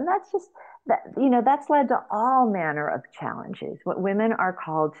respect. And that's just, that's led to all manner of challenges. What women are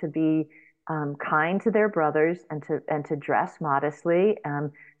called to be kind to their brothers and to dress modestly,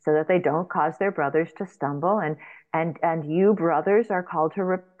 so that they don't cause their brothers to stumble. And you brothers are called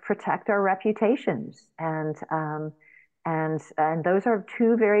to protect our reputations. And those are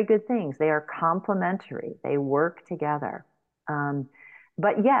two very good things. They are complementary. They work together.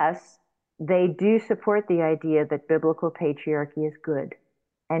 But yes, they do support the idea that biblical patriarchy is good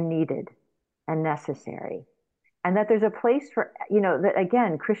and needed and necessary. And that there's a place for, that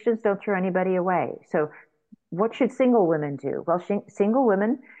again, Christians don't throw anybody away. So what should single women do? Well, single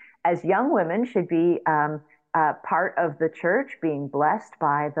women, as young women, should be part of the church, being blessed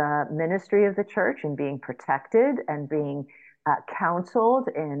by the ministry of the church and being protected and being counseled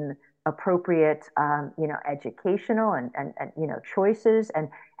in appropriate, educational and choices and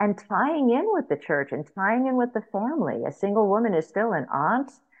tying in with the church and tying in with the family. A single woman is still an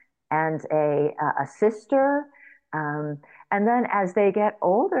aunt and a sister. And then as they get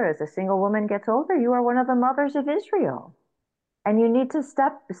older, as a single woman gets older, you are one of the mothers of Israel. And you need to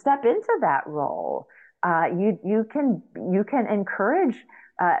step into that role. You can encourage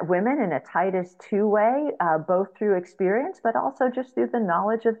women in a Titus 2 way, both through experience, but also just through the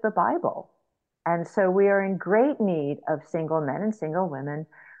knowledge of the Bible. And so we are in great need of single men and single women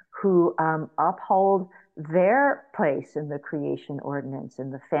who uphold their place in the creation ordinance,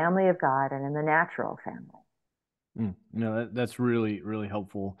 in the family of God, and in the natural family. No, that's really, really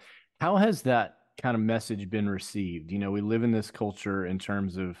helpful. How has that kind of message been received? We live in this culture in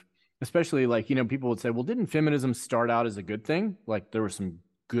terms of, especially like, people would say, well, didn't feminism start out as a good thing? Like there was some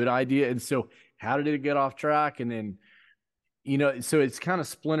good idea. And so how did it get off track? And then, so it's kind of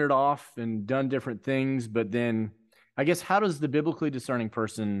splintered off and done different things. But then I guess, how does the biblically discerning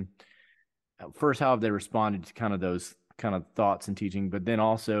person, first, how have they responded to kind of those kind of thoughts and teaching? But then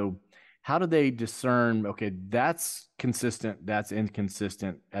also, how do they discern, okay, that's consistent, that's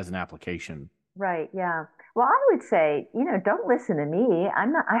inconsistent as an application? Right. Yeah. Well, I would say, don't listen to me.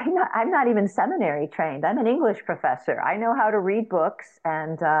 I'm not even seminary trained. I'm an English professor. I know how to read books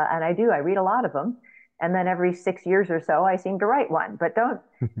and I read a lot of them. And then every 6 years or so, I seem to write one, but don't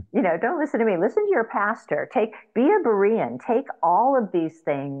listen to me. Listen to your pastor. Be a Berean. Take all of these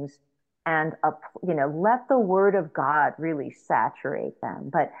things and, let the word of God really saturate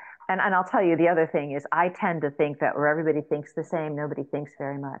them. And I'll tell you, the other thing is I tend to think that where everybody thinks the same, nobody thinks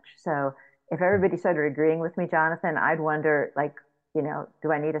very much. So if everybody started agreeing with me, Jonathan, I'd wonder, like,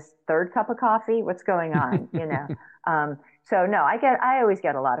 do I need a third cup of coffee? What's going on? So no, I always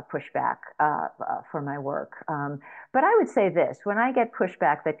get a lot of pushback for my work. But I would say this, when I get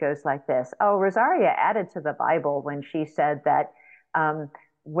pushback that goes like this, oh, Rosaria added to the Bible when she said that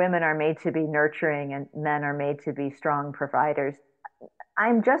women are made to be nurturing and men are made to be strong providers.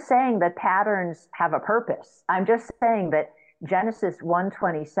 I'm just saying that patterns have a purpose. I'm just saying that Genesis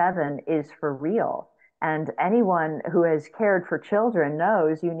 1:27 is for real. And anyone who has cared for children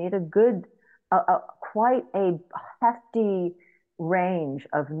knows you need quite a hefty range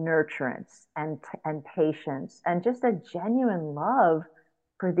of nurturance and patience and just a genuine love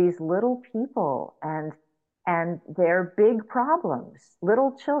for these little people and their big problems.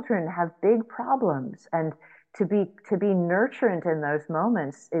 Little children have big problems, and to be nurturant in those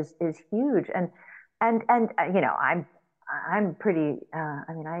moments is huge. And I'm pretty.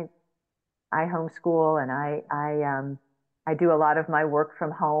 I homeschool and I do a lot of my work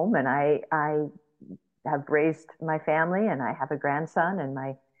from home, and I have raised my family, and I have a grandson, and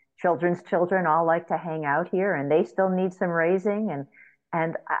my children's children all like to hang out here, and they still need some raising,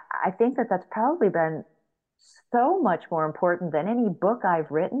 and I think that that's probably been so much more important than any book I've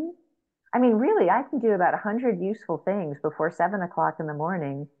written. I mean, really, I can do about 100 useful things before 7 o'clock in the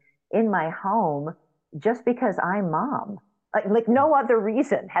morning in my home just because I'm mom. Like no other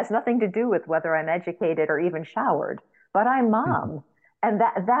reason, has nothing to do with whether I'm educated or even showered, but I'm mom, and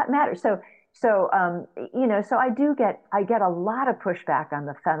that matters. So I get a lot of pushback on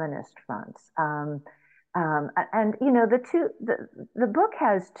the feminist fronts. And the book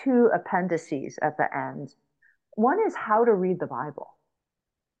has two appendices at the end. One is how to read the Bible,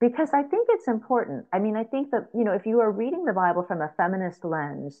 because I think it's important. I mean, I think that, if you are reading the Bible from a feminist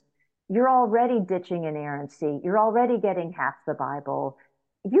lens, you're already ditching inerrancy. You're already getting half the Bible.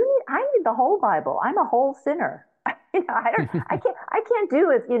 I need the whole Bible. I'm a whole sinner. I can't do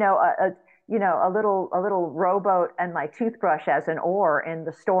with, a little rowboat and my toothbrush as an oar in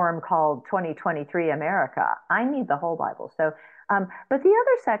the storm called 2023 America. I need the whole Bible. So, but the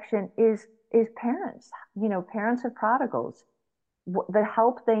other section is parents, parents of prodigals, the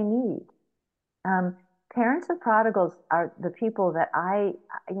help they need. Parents of prodigals are the people that I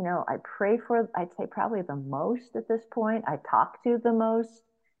pray for, I'd say probably the most at this point. I talk to the most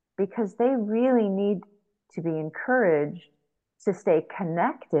because they really need to be encouraged to stay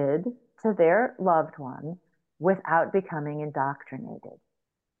connected to their loved one without becoming indoctrinated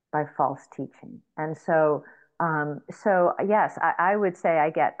by false teaching. And so yes, I would say I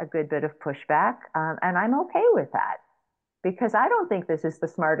get a good bit of pushback, and I'm okay with that, because I don't think this is the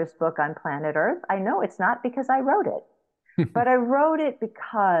smartest book on planet Earth. I know it's not, because I wrote it, but I wrote it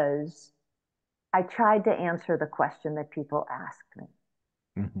because I tried to answer the question that people asked me.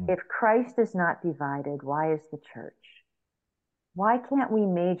 Mm-hmm. If Christ is not divided, why is the church? Why can't we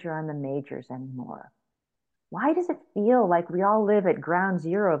major on the majors anymore? why does it feel like we all live at ground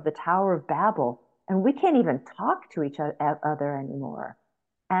zero of the Tower of Babel and we can't even talk to each other anymore?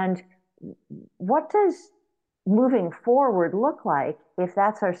 And what does moving forward look like if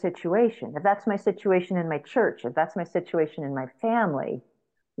that's our situation? If that's my situation in my church, if that's my situation in my family,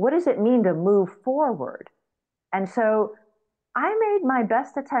 what does it mean to move forward? And so I made my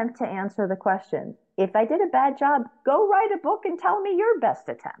best attempt to answer the question. If I did a bad job, go write a book and tell me your best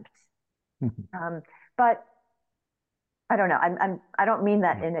attempt. But I don't know. I don't mean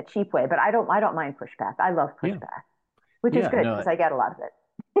that in a cheap way, but I don't mind pushback. I love pushback, which is good because I get a lot of it.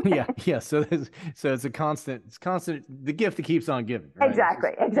 Yeah. So it's constant. The gift that keeps on giving, right?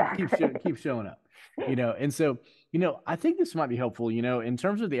 Exactly. Keep showing up, And so, I think this might be helpful, in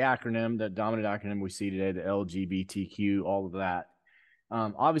terms of the acronym, the dominant acronym we see today, the LGBTQ, all of that.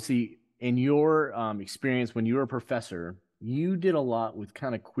 Obviously, in your experience when you were a professor, you did a lot with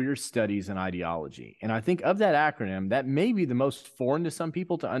kind of queer studies and ideology. And I think of that acronym, that may be the most foreign to some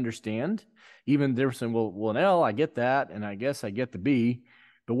people to understand. Even they're saying, well, an L, I get that, and I guess I get the B.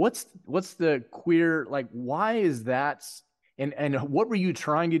 But what's the queer, like, why is that? And what were you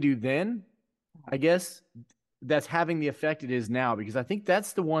trying to do then? I guess that's having the effect it is now, because I think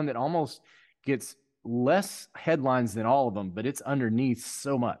that's the one that almost gets less headlines than all of them, but it's underneath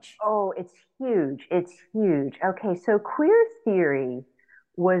so much. Oh, it's huge. It's huge. Okay, so queer theory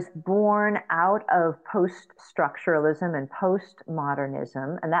was born out of post-structuralism and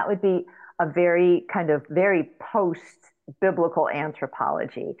postmodernism, and that would be a very post-biblical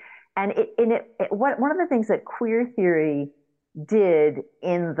anthropology. And one of the things that queer theory did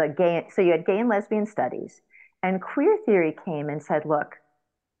in the gay, so you had gay and lesbian studies, and queer theory came and said, look,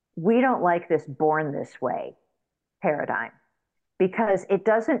 we don't like this born this way paradigm because it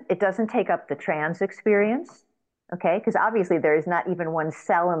doesn't take up the trans experience, okay? Because obviously there is not even one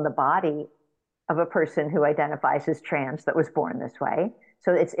cell in the body of a person who identifies as trans that was born this way.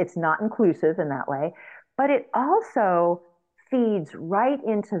 So it's not inclusive in that way. But it also feeds right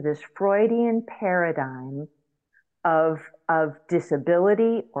into this Freudian paradigm of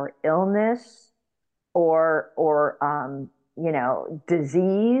disability or illness or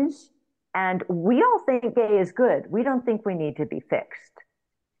disease. And we all think gay is good. We don't think we need to be fixed.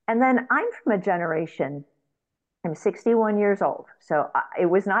 And then I'm from a generation, I'm 61 years old. So it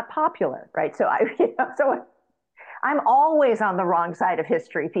was not popular, right? So so I'm always on the wrong side of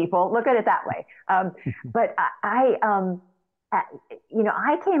history, people. Look at it that way. But I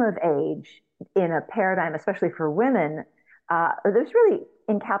came of age in a paradigm, especially for women, that was really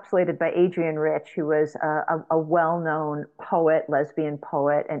encapsulated by Adrienne Rich, who was a well-known poet, lesbian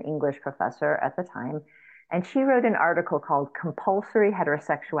poet, and English professor at the time. And she wrote an article called Compulsory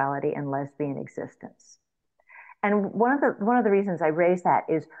Heterosexuality and Lesbian Existence. And one of the reasons I raise that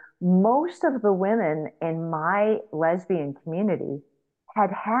is most of the women in my lesbian community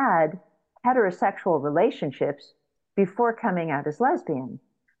had heterosexual relationships before coming out as lesbian.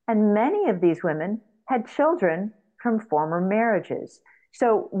 And many of these women had children from former marriages.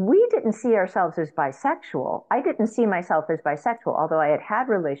 So we didn't see ourselves as bisexual. I didn't see myself as bisexual, although I had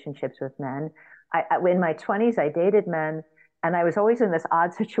relationships with men. In my 20s, I dated men, and I was always in this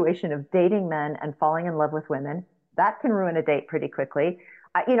odd situation of dating men and falling in love with women. That can ruin a date pretty quickly.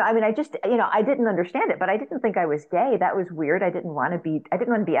 I didn't understand it, but I didn't think I was gay. That was weird. I didn't want to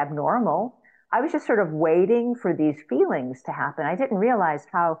be abnormal. I was just sort of waiting for these feelings to happen. I didn't realize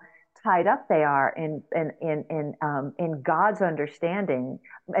how tied up they are in God's understanding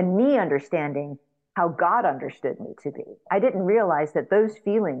and me understanding how God understood me to be. I didn't realize that those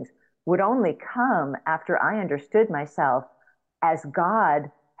feelings would only come after I understood myself as God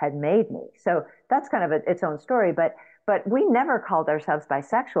had made me. So that's kind of its own story. But we never called ourselves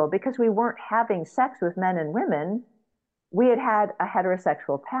bisexual because we weren't having sex with men and women. We had a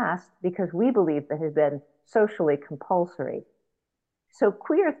heterosexual past because we believed that it had been socially compulsory. So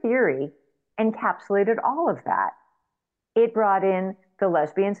queer theory encapsulated all of that. It brought in the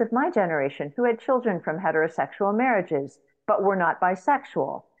lesbians of my generation who had children from heterosexual marriages, but were not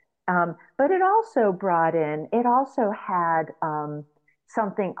bisexual. But it also had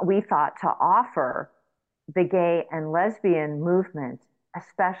something we thought to offer the gay and lesbian movement,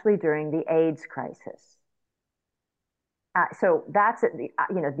 especially during the AIDS crisis. So that's it.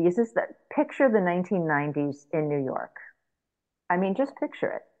 Picture the 1990s in New York. I mean, just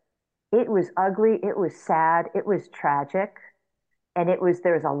picture it. It was ugly. It was sad. It was tragic. And there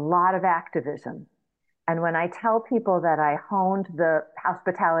was a lot of activism. And when I tell people that I honed the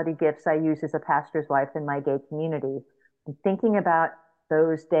hospitality gifts I use as a pastor's wife in my gay community, I'm thinking about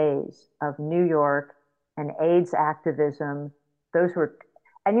those days of New York and AIDS activism.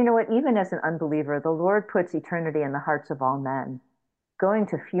 And you know what? Even as an unbeliever, the Lord puts eternity in the hearts of all men. Going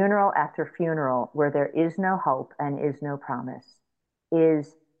to funeral after funeral where there is no hope and is no promise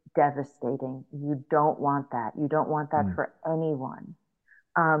is devastating. You don't want that. You don't want that Mm. for anyone.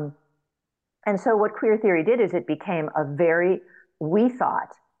 Um, and so what queer theory did is it became a very, we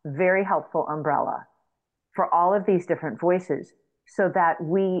thought, very helpful umbrella for all of these different voices so that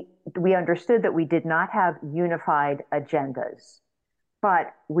we understood that we did not have unified agendas,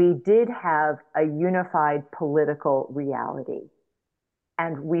 but we did have a unified political reality.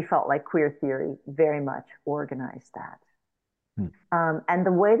 And we felt like queer theory very much organized that. Mm. And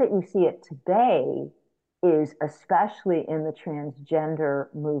the way that you see it today is, especially in the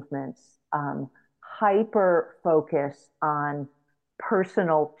transgender movements, hyper focus on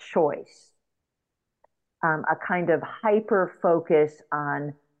personal choice, a kind of hyper focus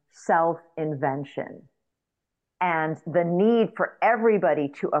on self-invention, and the need for everybody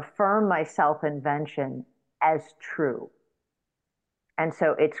to affirm my self-invention as true. And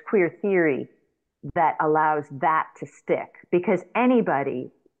so it's queer theory that allows that to stick, because anybody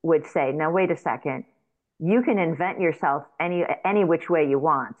would say, now, wait a second, you can invent yourself any which way you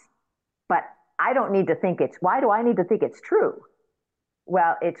want, but I don't need to think why do I need to think it's true?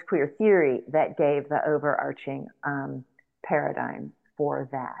 Well, it's queer theory that gave the overarching paradigm for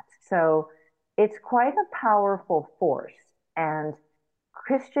that. So it's quite a powerful force. And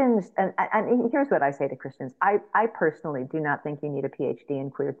Christians, and here's what I say to Christians. I personally do not think you need a PhD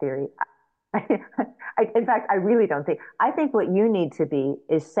in queer theory. In fact, I really don't think. I think what you need to be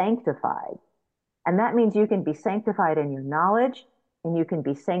is sanctified. And that means you can be sanctified in your knowledge and you can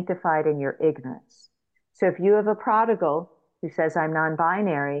be sanctified in your ignorance. So if you have a prodigal who says, I'm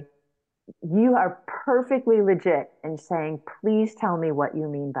non-binary, you are perfectly legit in saying, please tell me what you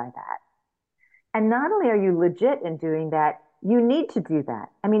mean by that. And not only are you legit in doing that, you need to do that.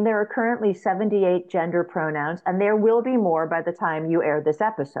 I mean, there are currently 78 gender pronouns, and there will be more by the time you air this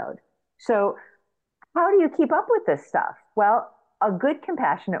episode. So how do you keep up with this stuff? Well, a good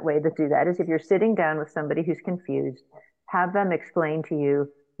compassionate way to do that is if you're sitting down with somebody who's confused, have them explain to you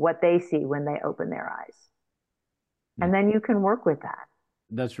what they see when they open their eyes. And then you can work with that.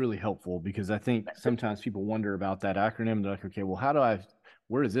 That's really helpful, because I think sometimes people wonder about that acronym. They're like, okay, well,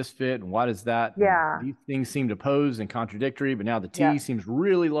 where does this fit and why does that? Yeah. And these things seem to pose and contradictory, but now the T Yeah. seems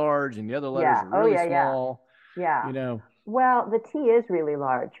really large and the other letters Yeah. are Oh, really yeah, yeah. small. Yeah. You know, Well, the T is really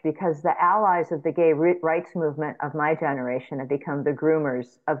large because the allies of the gay rights movement of my generation have become the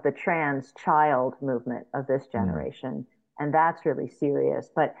groomers of the trans child movement of this generation. And that's really serious.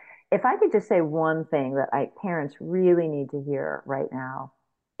 But if I could just say one thing that parents really need to hear right now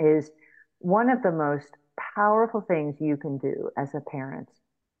is one of the most powerful things you can do as a parent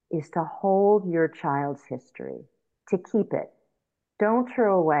is to hold your child's history, to keep it. Don't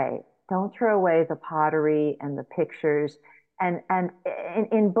throw away the pottery and the pictures. And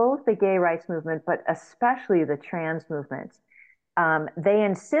in both the gay rights movement, but especially the trans movement, they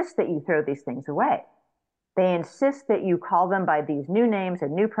insist that you throw these things away. They insist that you call them by these new names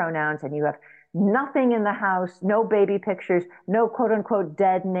and new pronouns, and you have nothing in the house, no baby pictures, no quote unquote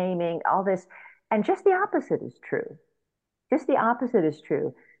dead naming, all this. And just the opposite is true. Just the opposite is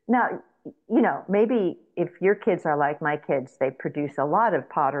true. Now, maybe if your kids are like my kids, they produce a lot of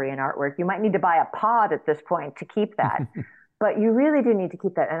pottery and artwork. You might need to buy a pod at this point to keep that. But you really do need to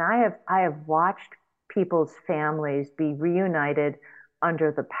keep that. And I have watched people's families be reunited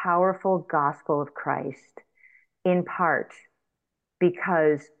under the powerful gospel of Christ, in part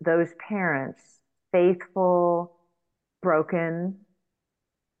because those parents, faithful, broken,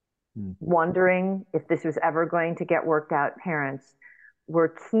 wondering if this was ever going to get worked out parents,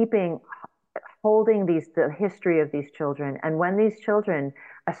 were holding the history of these children. And when these children,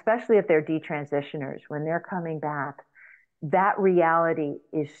 especially if they're detransitioners, when they're coming back, that reality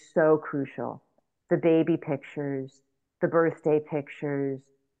is so crucial. The baby pictures, the birthday pictures,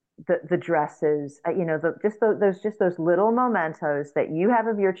 the dresses, just those little mementos that you have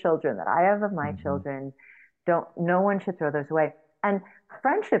of your children, that I have of my children. No one should throw those away. And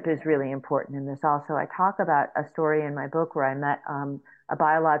friendship is really important in this also. I talk about a story in my book where I met a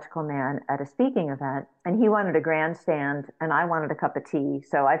biological man at a speaking event, and he wanted a grandstand and I wanted a cup of tea.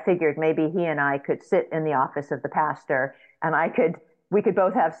 So I figured maybe he and I could sit in the office of the pastor, and we could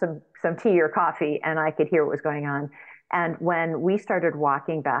both have some tea or coffee, and I could hear what was going on. And when we started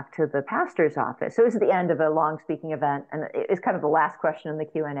walking back to the pastor's office, so it was the end of a long speaking event, and it was kind of the last question in the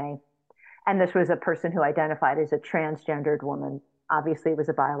Q&A. And this was a person who identified as a transgendered woman. Obviously, it was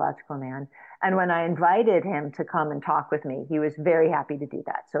a biological man. And when I invited him to come and talk with me, he was very happy to do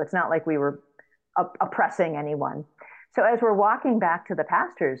that. So it's not like we were oppressing anyone. So as we're walking back to the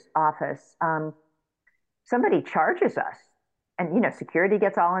pastor's office, somebody charges us, and security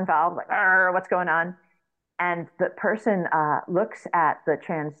gets all involved, like, what's going on? And the person looks at the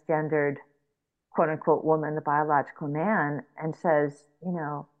transgendered, quote unquote, woman, the biological man, and says,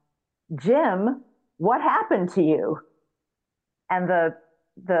 Jim, what happened to you? And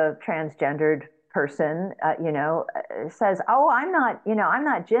the transgendered person, says, "Oh, I'm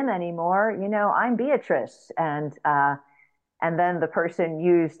not Jim anymore. I'm Beatrice." And then the person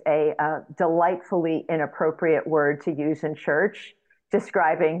used a delightfully inappropriate word to use in church,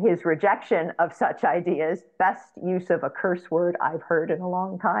 describing his rejection of such ideas. Best use of a curse word I've heard in a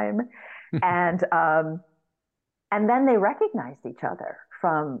long time. And then they recognized each other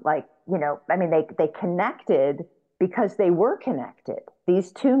from, like, they connected because they were connected.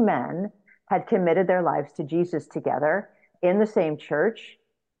 These two men had committed their lives to Jesus together in the same church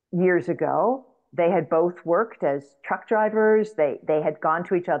years ago. They had both worked as truck drivers. They had gone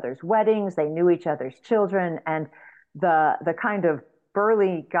to each other's weddings. They knew each other's children. And the kind of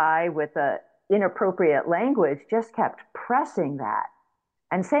burly guy with the inappropriate language just kept pressing that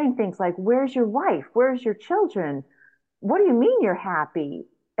and saying things like, "Where's your wife? Where's your children? What do you mean you're happy?"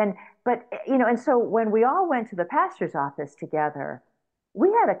 And so when we all went to the pastor's office together, we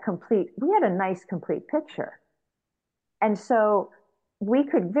had a nice complete picture. And so we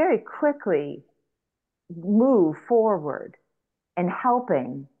could very quickly move forward in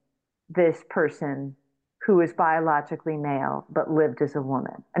helping this person who is biologically male but lived as a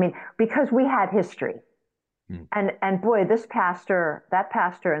woman. I mean, because we had history. And boy, that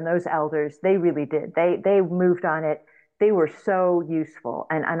pastor and those elders, they really did. They moved on it. They were so useful.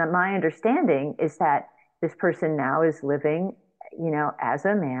 And my understanding is that this person now is living, as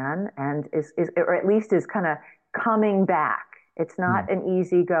a man, and is or at least is kind of coming back. It's not an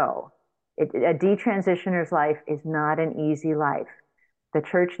easy go. A detransitioner's life is not an easy life. The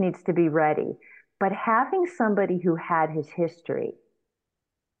church needs to be ready. But having somebody who had his history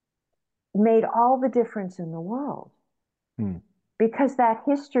made all the difference in the world, because that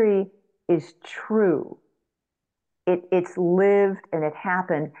history is true. It's lived and it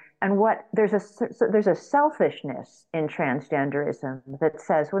happened. And there's a selfishness in transgenderism that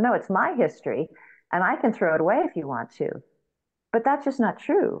says, well, no, it's my history and I can throw it away if you want to. But that's just not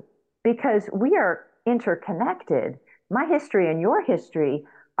true, because we are interconnected. My history and your history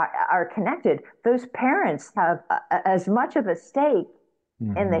are connected. Those parents have as much of a stake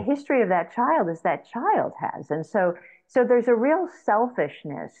in the history of that child as that child has. And so there's a real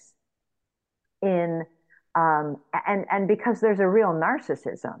selfishness in, and because there's a real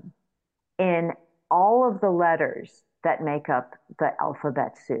narcissism in all of the letters that make up the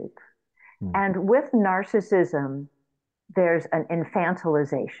alphabet soup. And with narcissism, there's an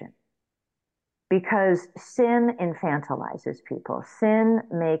infantilization, because sin infantilizes people. Sin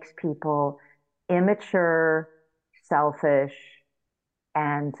makes people immature, selfish,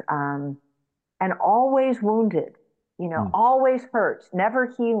 and always wounded, always hurt, never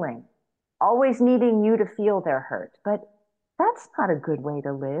healing, always needing you to feel their hurt. But that's not a good way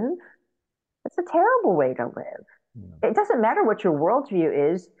to live. It's a terrible way to live. It doesn't matter what your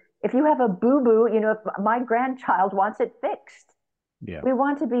worldview is. If you have a boo-boo, if my grandchild wants it fixed, we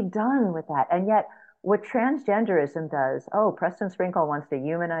want to be done with that. And yet what transgenderism does, Preston Sprinkle wants to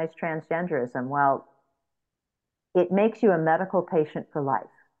humanize transgenderism. Well, it makes you a medical patient for life.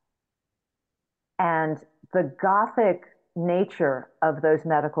 And the Gothic nature of those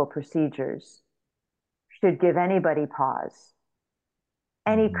medical procedures should give anybody pause.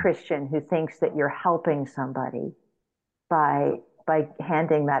 Any Christian who thinks that you're helping somebody by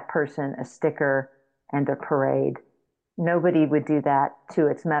handing that person a sticker and a parade, nobody would do that to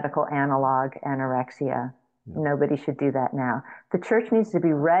its medical analog, anorexia. Nobody should do that now. The church needs to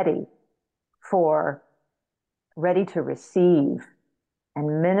be ready to receive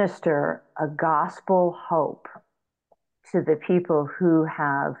and minister a gospel hope to the people who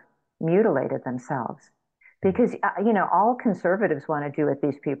have mutilated themselves. Because, all conservatives want to do with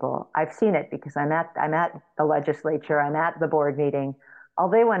these people. I've seen it because I'm at the legislature, I'm at the board meeting. All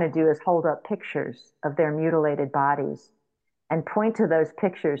they want to do is hold up pictures of their mutilated bodies and point to those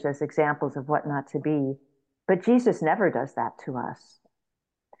pictures as examples of what not to be. But Jesus never does that to us.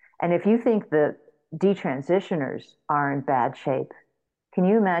 And if you think the detransitioners are in bad shape, can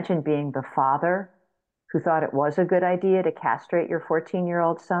you imagine being the father who thought it was a good idea to castrate your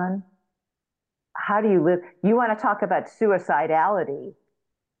 14-year-old son? How do you live? You want to talk about suicidality?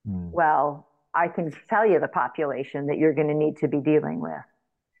 Well, I can tell you the population that you're going to need to be dealing with.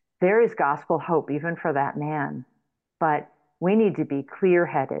 There is gospel hope even for that man, but we need to be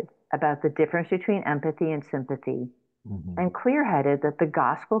clear-headed about the difference between empathy and sympathy. Hmm. and clear-headed that the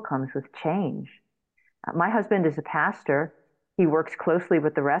gospel comes with change. My husband is a pastor. He works closely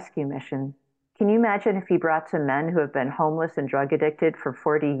with the rescue mission. Can you imagine if he brought some men who have been homeless and drug addicted for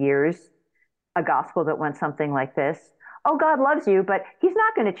 40 years a gospel that went something like this? Oh, God loves you, but he's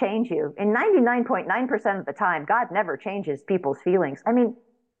not going to change you. And 99.9% of the time, God never changes people's feelings. I mean,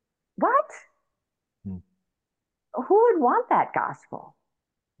 what? Who would want that gospel?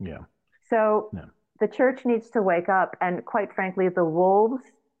 Yeah. So Yeah. the church needs to wake up. And quite frankly, the wolves,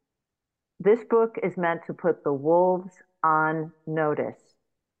 this book is meant to put the wolves on notice.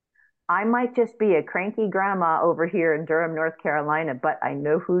 I might just be a cranky grandma over here in Durham, North Carolina, but I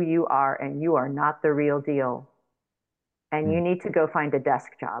know who you are, and you are not the real deal. And you Mm. need to go find a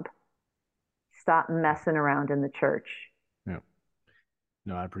desk job. Stop messing around in the church. Yeah.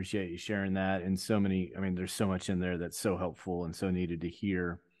 No, I appreciate you sharing that. And so many, I mean, there's so much in there that's so helpful and so needed to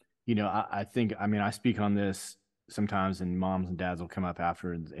hear. I think, I mean, I speak on this sometimes, and moms and dads will come up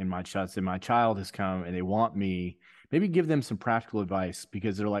after, and my child has come and they want me, maybe give them some practical advice,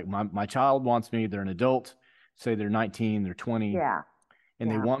 because they're like, my child wants me, they're an adult, say they're 19, they're 20, Yeah,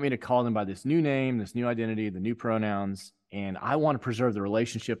 and they yeah, want me to call them by this new name, this new identity, the new pronouns. And I want to preserve the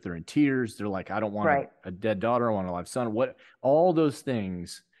relationship. They're in tears. They're like, I don't want right, a dead daughter. I want a live son. What, all those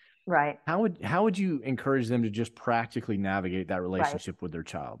things. right, How would you encourage them to just practically navigate that right. relationship with their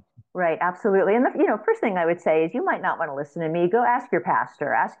child? Right, absolutely. And first thing I would say is you might not want to listen to me. Go ask your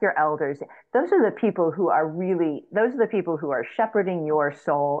pastor, ask your elders. Those are the people who are shepherding your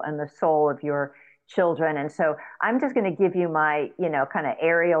soul and the soul of your children. And so I'm just going to give you my, kind of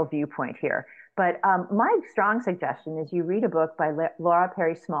aerial viewpoint here. But my strong suggestion is you read a book by Laura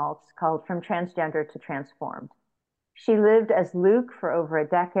Perry Smaltz called From Transgender to Transformed. She lived as Luke for over a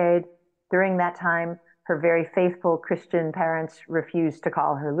decade. During that time, her very faithful Christian parents refused to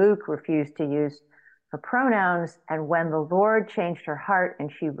call her Luke, refused to use her pronouns. And when the Lord changed her heart and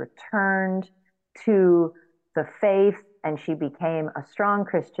she returned to the faith and she became a strong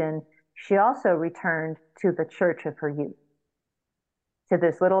Christian, she also returned to the church of her youth, to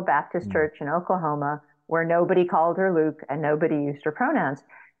this little Baptist Mm. church in Oklahoma where nobody called her Luke and nobody used her pronouns.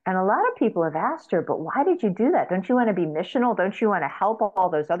 And a lot of people have asked her, but why did you do that? Don't you want to be missional? Don't you want to help all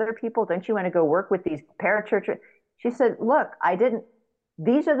those other people? Don't you want to go work with these parachurches? She said, look, I didn't.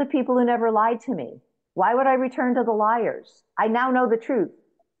 These are the people who never lied to me. Why would I return to the liars? I now know the truth.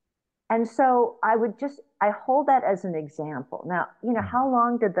 And so I hold that as an example. Now, how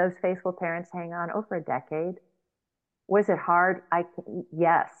long did those faithful parents hang on? Over a decade. Was it hard?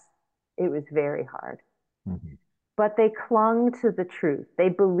 Yes, it was very hard. Mm-hmm. But they clung to the truth. They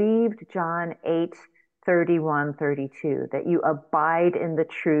believed John 8:31-32, that you abide in the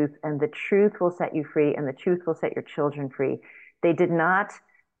truth and the truth will set you free and the truth will set your children free. They did not,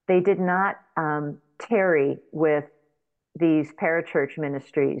 tarry with these parachurch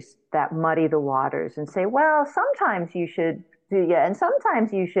ministries that muddy the waters and say, well, sometimes you should do, yeah, and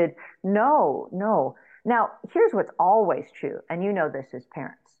sometimes you should. No, no. Now, here's what's always true, and you know this as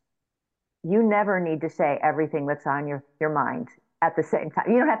parents. You never need to say everything that's on your mind at the same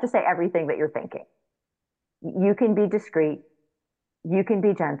time. You don't have to say everything that you're thinking. You can be discreet. You can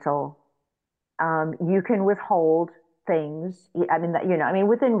be gentle. You can withhold things. I mean,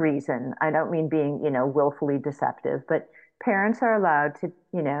 within reason. I don't mean being, willfully deceptive, but parents are allowed to,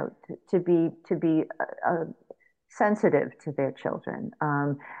 to be sensitive to their children.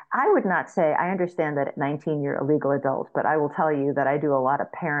 I would not say, I understand that at 19 you're a legal adult, but I will tell you that I do a lot of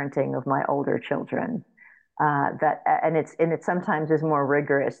parenting of my older children. And it sometimes is more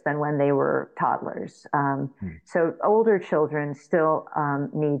rigorous than when they were toddlers. So older children still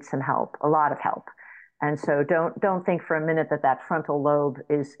need some help, a lot of help. And so don't think for a minute that frontal lobe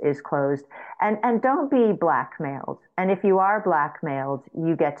is closed, and don't be blackmailed. And if you are blackmailed,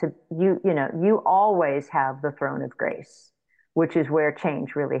 you always have the throne of grace, which is where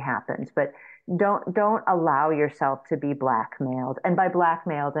change really happens. But don't allow yourself to be blackmailed. And by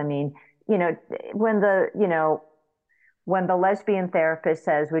blackmailed, I mean, when the lesbian therapist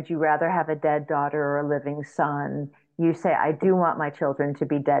says, would you rather have a dead daughter or a living son? You say, I do want my children to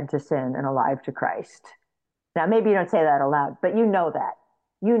be dead to sin and alive to Christ. Now, maybe you don't say that aloud, but you know that.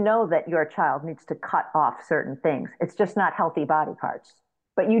 You know that your child needs to cut off certain things. It's just not healthy body parts.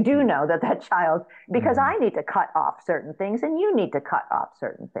 But you do know that child, because I need to cut off certain things and you need to cut off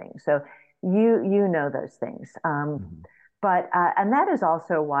certain things. So you know those things. And that is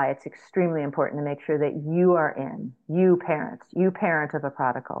also why it's extremely important to make sure that you parent of a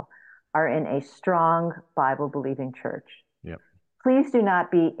prodigal, are in a strong Bible believing church. Yep. Please do not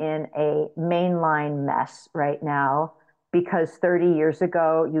be in a mainline mess right now because 30 years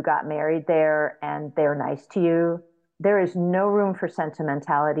ago you got married there and they're nice to you. there is no room for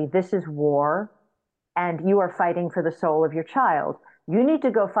sentimentality. This is war, and you are fighting for the soul of your child. You need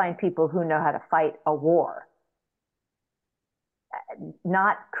to go find people who know how to fight a war,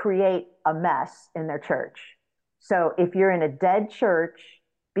 not create a mess in their church. So if you're in a dead church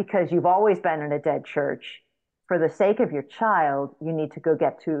because you've always been in a dead church, for the sake of your child, you need to go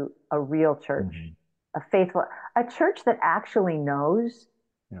get to a real church, a faithful, a church that actually knows,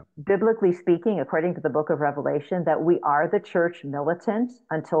 biblically speaking, according to the book of Revelation, that we are the church militant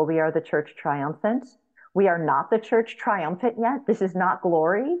until we are the church triumphant. We are not the church triumphant yet. This is not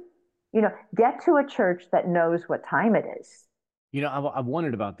glory. Get to a church that knows what time it is. I've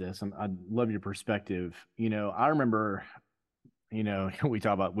wondered about this, and I love your perspective. I remember, we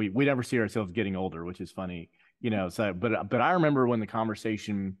talk about we never see ourselves getting older, which is funny. But I remember when the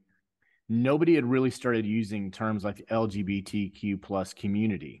conversation, nobody had really started using terms like LGBTQ plus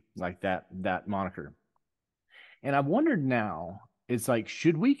community, like that moniker. And I've wondered now, it's like,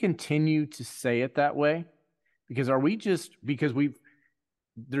 should we continue to say it that way? Because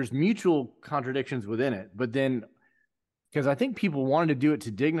there's mutual contradictions within it, but then, because I think people wanted to do it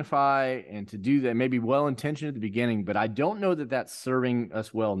to dignify and to do that, maybe well-intentioned at the beginning, but I don't know that that's serving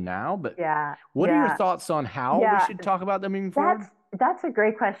us well now. But what are your thoughts on how we should talk about them moving forward? That's a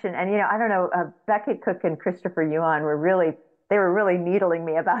great question. And, I don't know, Beckett Cook and Christopher Yuan were really needling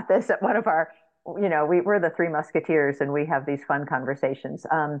me about this at one of our, we're the Three Musketeers and we have these fun conversations.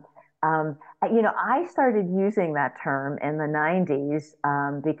 I started using that term in the 90s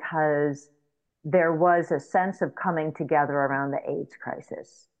because there was a sense of coming together around the AIDS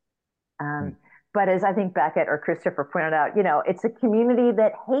crisis. But as I think Beckett or Christopher pointed out, it's a community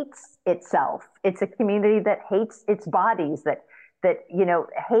that hates itself. It's a community that hates its bodies, that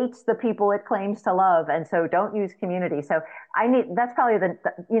hates the people it claims to love. And so don't use community. So that's probably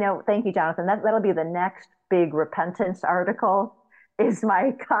thank you, Jonathan. That'll be the next big repentance article, is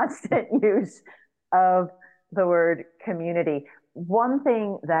my constant use of the word community. One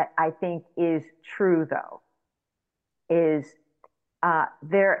thing that I think is true, though, is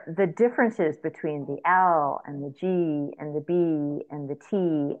the differences between the L and the G and the B and the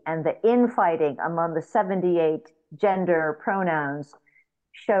T and the infighting among the 78 gender pronouns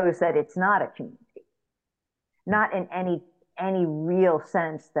shows that it's not a community, not in any real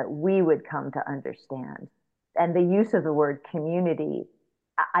sense that we would come to understand. And the use of the word community,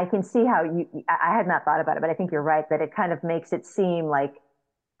 I can see how I had not thought about it, but I think you're right that it kind of makes it seem like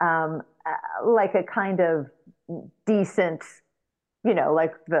a kind of decent,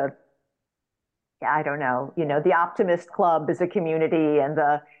 like I don't know, the Optimist Club is a community, and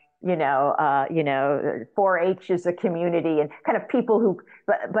the 4-H is a community, and kind of people who.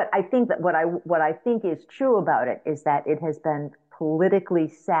 But I think that what I think is true about it is that it has been politically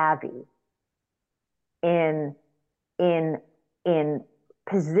savvy in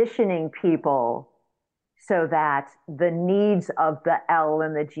positioning people so that the needs of the L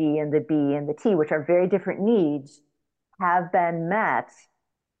and the G and the B and the T, which are very different needs, have been met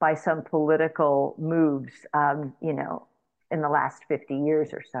by some political moves, in the last 50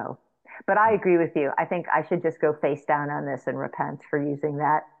 years or so. But I agree with you. I think I should just go face down on this and repent for using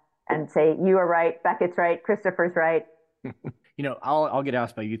that and say, you are right, Beckett's right, Christopher's right. I'll get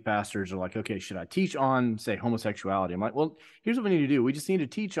asked by youth pastors, are like, okay, should I teach on, say, homosexuality? I'm like, well, here's what we need to do. We just need to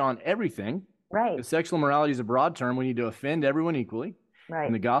teach on everything. Right. Because sexual morality is a broad term. We need to offend everyone equally. Right.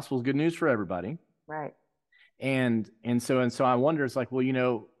 And the gospel is good news for everybody. Right. And so I wonder, it's like, well,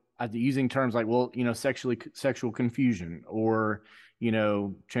 using terms like, well, sexual confusion, or,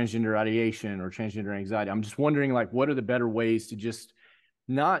 transgender ideation or transgender anxiety. I'm just wondering, like, what are the better ways to just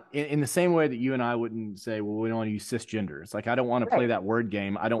not in the same way that you and I wouldn't say, well, we don't want to use cisgender. It's like, I don't want to play that word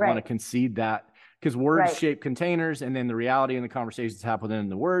game. I don't want to concede that, because words shape containers, and then the reality and the conversations happen within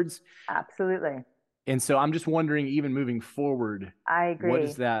the words. Absolutely. And so I'm just wondering, even moving forward, I agree. What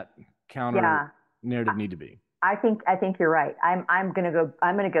does that counter narrative need to be? I think you're right. I'm gonna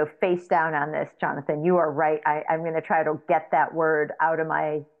go face down on this, Jonathan. You are right. I'm gonna try to get that word out of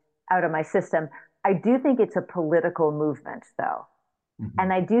my system. I do think it's a political movement, though. Mm-hmm.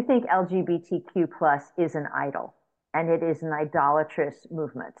 And I do think LGBTQ plus is an idol, and it is an idolatrous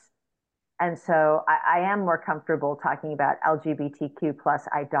movement. And so I am more comfortable talking about LGBTQ plus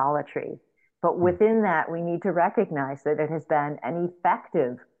idolatry. But within that, we need to recognize that it has been an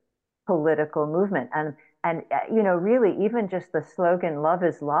effective political movement. And really, even just the slogan, love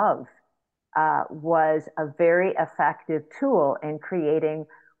is love, was a very effective tool in creating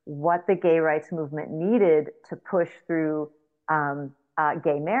what the gay rights movement needed to push through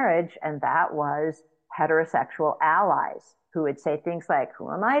gay marriage. And that was heterosexual allies who would say things like,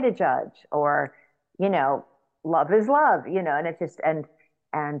 who am I to judge? Or, love is love, and it's just and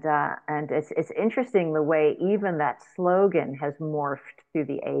it's interesting the way even that slogan has morphed through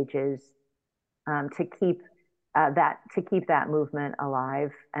the ages, to keep that movement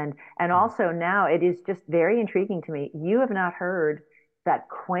alive. And also now it is just very intriguing to me. You have not heard that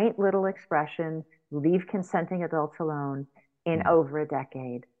quaint little expression, leave consenting adults alone, in Mm. over a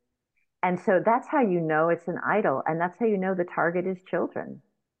decade. And so that's how you know it's an idol, and that's how you know the target is children,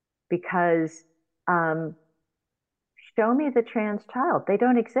 because um, show me the trans child. They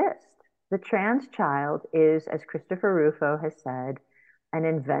don't exist. The trans child is, as Christopher Rufo has said, an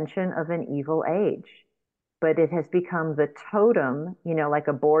invention of an evil age. But it has become the totem, like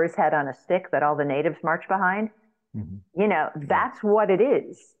a boar's head on a stick that all the natives march behind. Mhm. Yeah. That's what it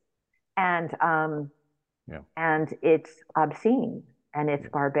is. And Yeah. and it's obscene and it's Yeah.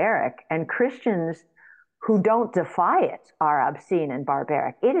 barbaric. And Christians who don't defy it are obscene and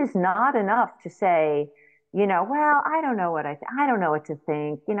barbaric. It is not enough to say, well, I don't know I don't know what to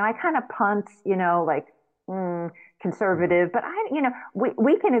think. I kind of punt, like Yeah. conservative, but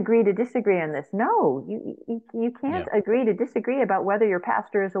we can agree to disagree on this. No, you can't Yeah. agree to disagree about whether your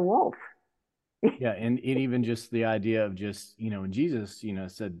pastor is a wolf. Yeah, and even just the idea of just, when Jesus,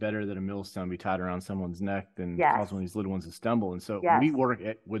 said better that a millstone be tied around someone's neck than Yes, cause one of these little ones to stumble. And so yes, we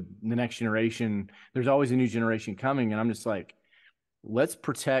with the next generation. There's always a new generation coming, and I'm just like, let's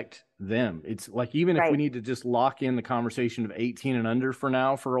protect them. It's like, even if we right, need to just lock in the conversation of 18 and under for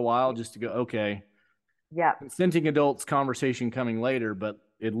now for a while, just to go, okay, yep, consenting adults conversation coming later, but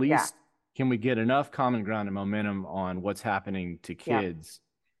at yeah, least can we get enough common ground and momentum on what's happening to yep, kids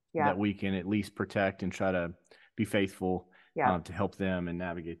that yep, we can at least protect and try to be faithful, yep, to help them and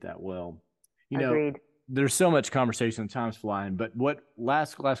navigate that well. You know, agreed. there's so much conversation, time's flying, but what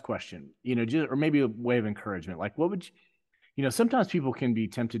last question, just, or maybe a way of encouragement, like what would sometimes people can be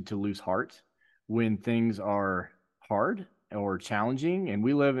tempted to lose heart when things are hard or challenging. And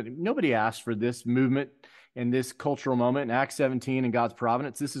nobody asked for this movement and this cultural moment in Acts 17 and God's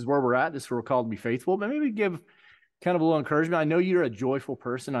providence. This is where we're at. This is where we're called to be faithful. But maybe give kind of a little encouragement. I know you're a joyful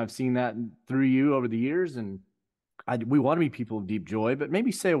person. I've seen that through you over the years. And we want to be people of deep joy, but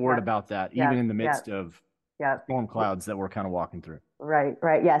maybe say a word Yep, about that, even yep, in the yep, midst of yep. storm clouds that we're kind of walking through. Right,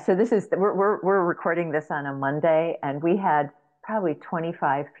 right. Yeah. So this is we're recording this on a Monday, and we had probably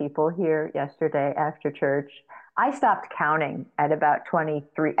 25 people here yesterday after church. I stopped counting at about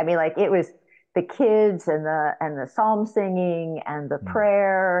 23. I mean, like it was the kids and the psalm singing and the Mm.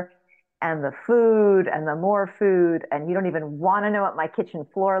 prayer and the food and the more food, and you don't even want to know what my kitchen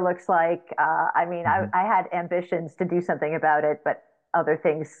floor looks like. I mean, Mhm. I had ambitions to do something about it, but other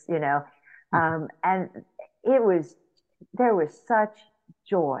things, and it was there was such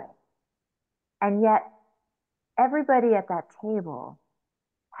joy. And yet, everybody at that table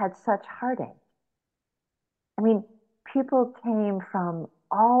had such heartache. I mean, people came from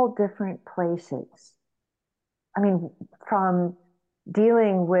all different places. I mean, from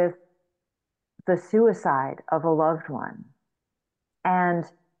dealing with the suicide of a loved one and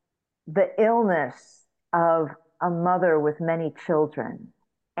the illness of a mother with many children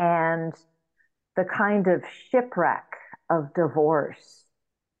and the kind of shipwreck of divorce.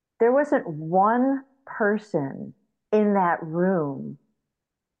 There wasn't one person in that room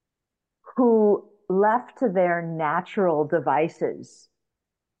who, left to their natural devices,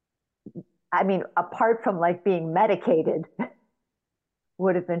 I mean, apart from like being medicated,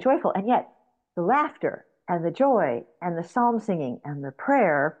 would have been joyful. And yet the laughter and the joy and the psalm singing and the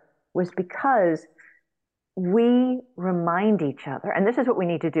prayer was because we remind each other, and this is what we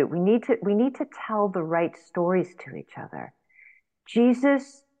need to do. We need to tell the right stories to each other.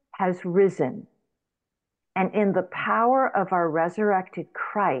 Jesus has risen, and in the power of our resurrected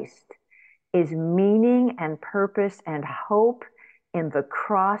Christ is meaning and purpose and hope in the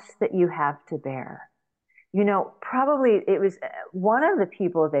cross that you have to bear. Probably it was one of the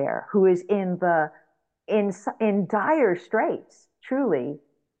people there who is in dire straits, truly,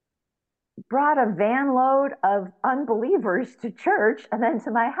 brought a van load of unbelievers to church and then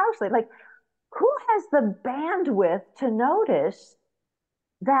to my house. Like, who has the bandwidth to notice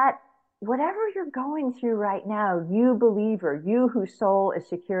that whatever you're going through right now, you believer, you whose soul is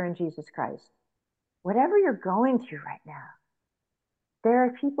secure in Jesus Christ, whatever you're going through right now, there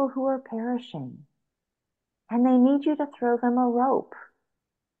are people who are perishing and they need you to throw them a rope.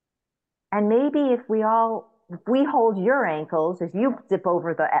 And maybe if we hold your ankles as you dip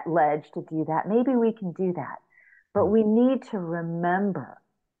over the ledge to do that, maybe we can do that. But Mm. we need to remember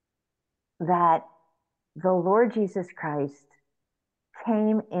that the Lord Jesus Christ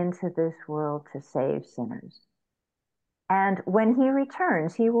came into this world to save sinners. And when he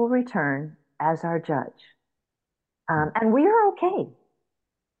returns, he will return as our judge. And we are okay.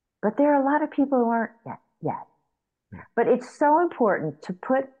 But there are a lot of people who aren't yet. But it's so important to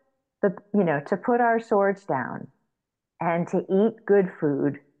put to put our swords down and to eat good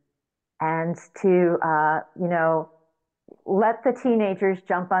food and to, let the teenagers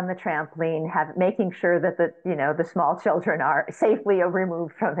jump on the trampoline, making sure that the small children are safely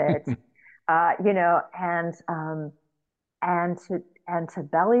removed from it, and to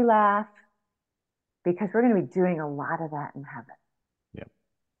belly laugh, because we're going to be doing a lot of that in heaven. Yep.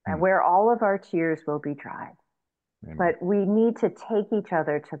 And where all of our tears will be dried. Amen. But we need to take each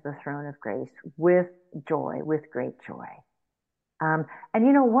other to the throne of grace with joy, with great joy. And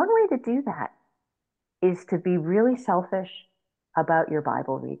one way to do that is to be really selfish about your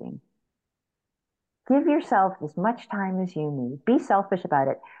Bible reading. Give yourself as much time as you need. Be selfish about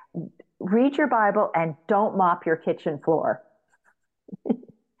it. Read your Bible and don't mop your kitchen floor.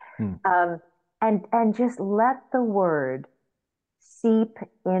 And just let the word seep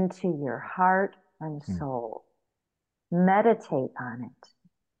into your heart and soul. Meditate on it.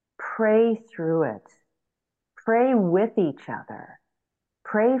 Pray through it. Pray with each other.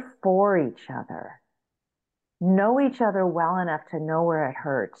 Pray for each other. Know each other well enough to know where it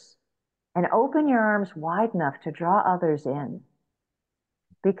hurts. And open your arms wide enough to draw others in.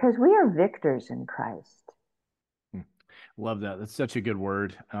 Because we are victors in Christ. Love that. That's such a good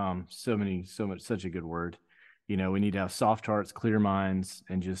word. Such a good word. We need to have soft hearts, clear minds,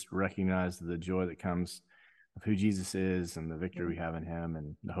 and just recognize the joy that comes of who Jesus is and the victory we have in him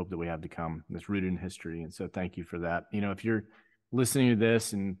and the hope that we have to come that's rooted in history. And so thank you for that. If you're listening to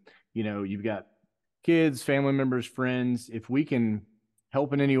this and, you've got kids, family members, friends, if we can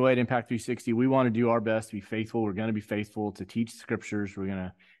help in any way to Impact 360, we want to do our best to be faithful. We're going to be faithful to teach scriptures. We're going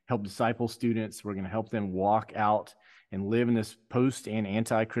to help disciple students. We're going to help them walk out and live in this post and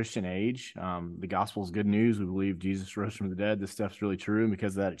anti-Christian age. The gospel is good news. We believe Jesus rose from the dead. This stuff's really true. And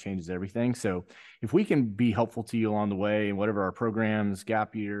because of that, it changes everything. So if we can be helpful to you along the way in whatever our programs,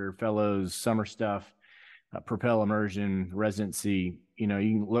 gap year, fellows, summer stuff, Propel Immersion, residency,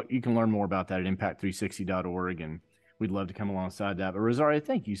 you can learn more about that at impact360.org. And we'd love to come alongside that. But Rosaria,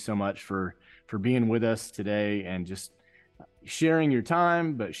 thank you so much for being with us today and just sharing your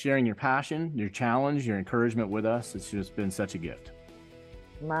time, but sharing your passion, your challenge, your encouragement with us. It's just been such a gift.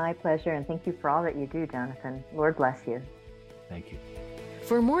 My pleasure. And thank you for all that you do, Jonathan. Lord bless you. Thank you.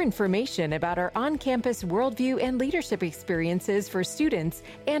 For more information about our on-campus worldview and leadership experiences for students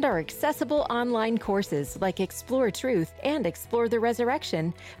and our accessible online courses like Explore Truth and Explore the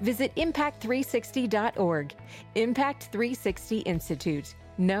Resurrection, visit impact360.org. Impact 360 Institute.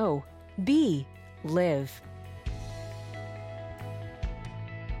 Know, be, live.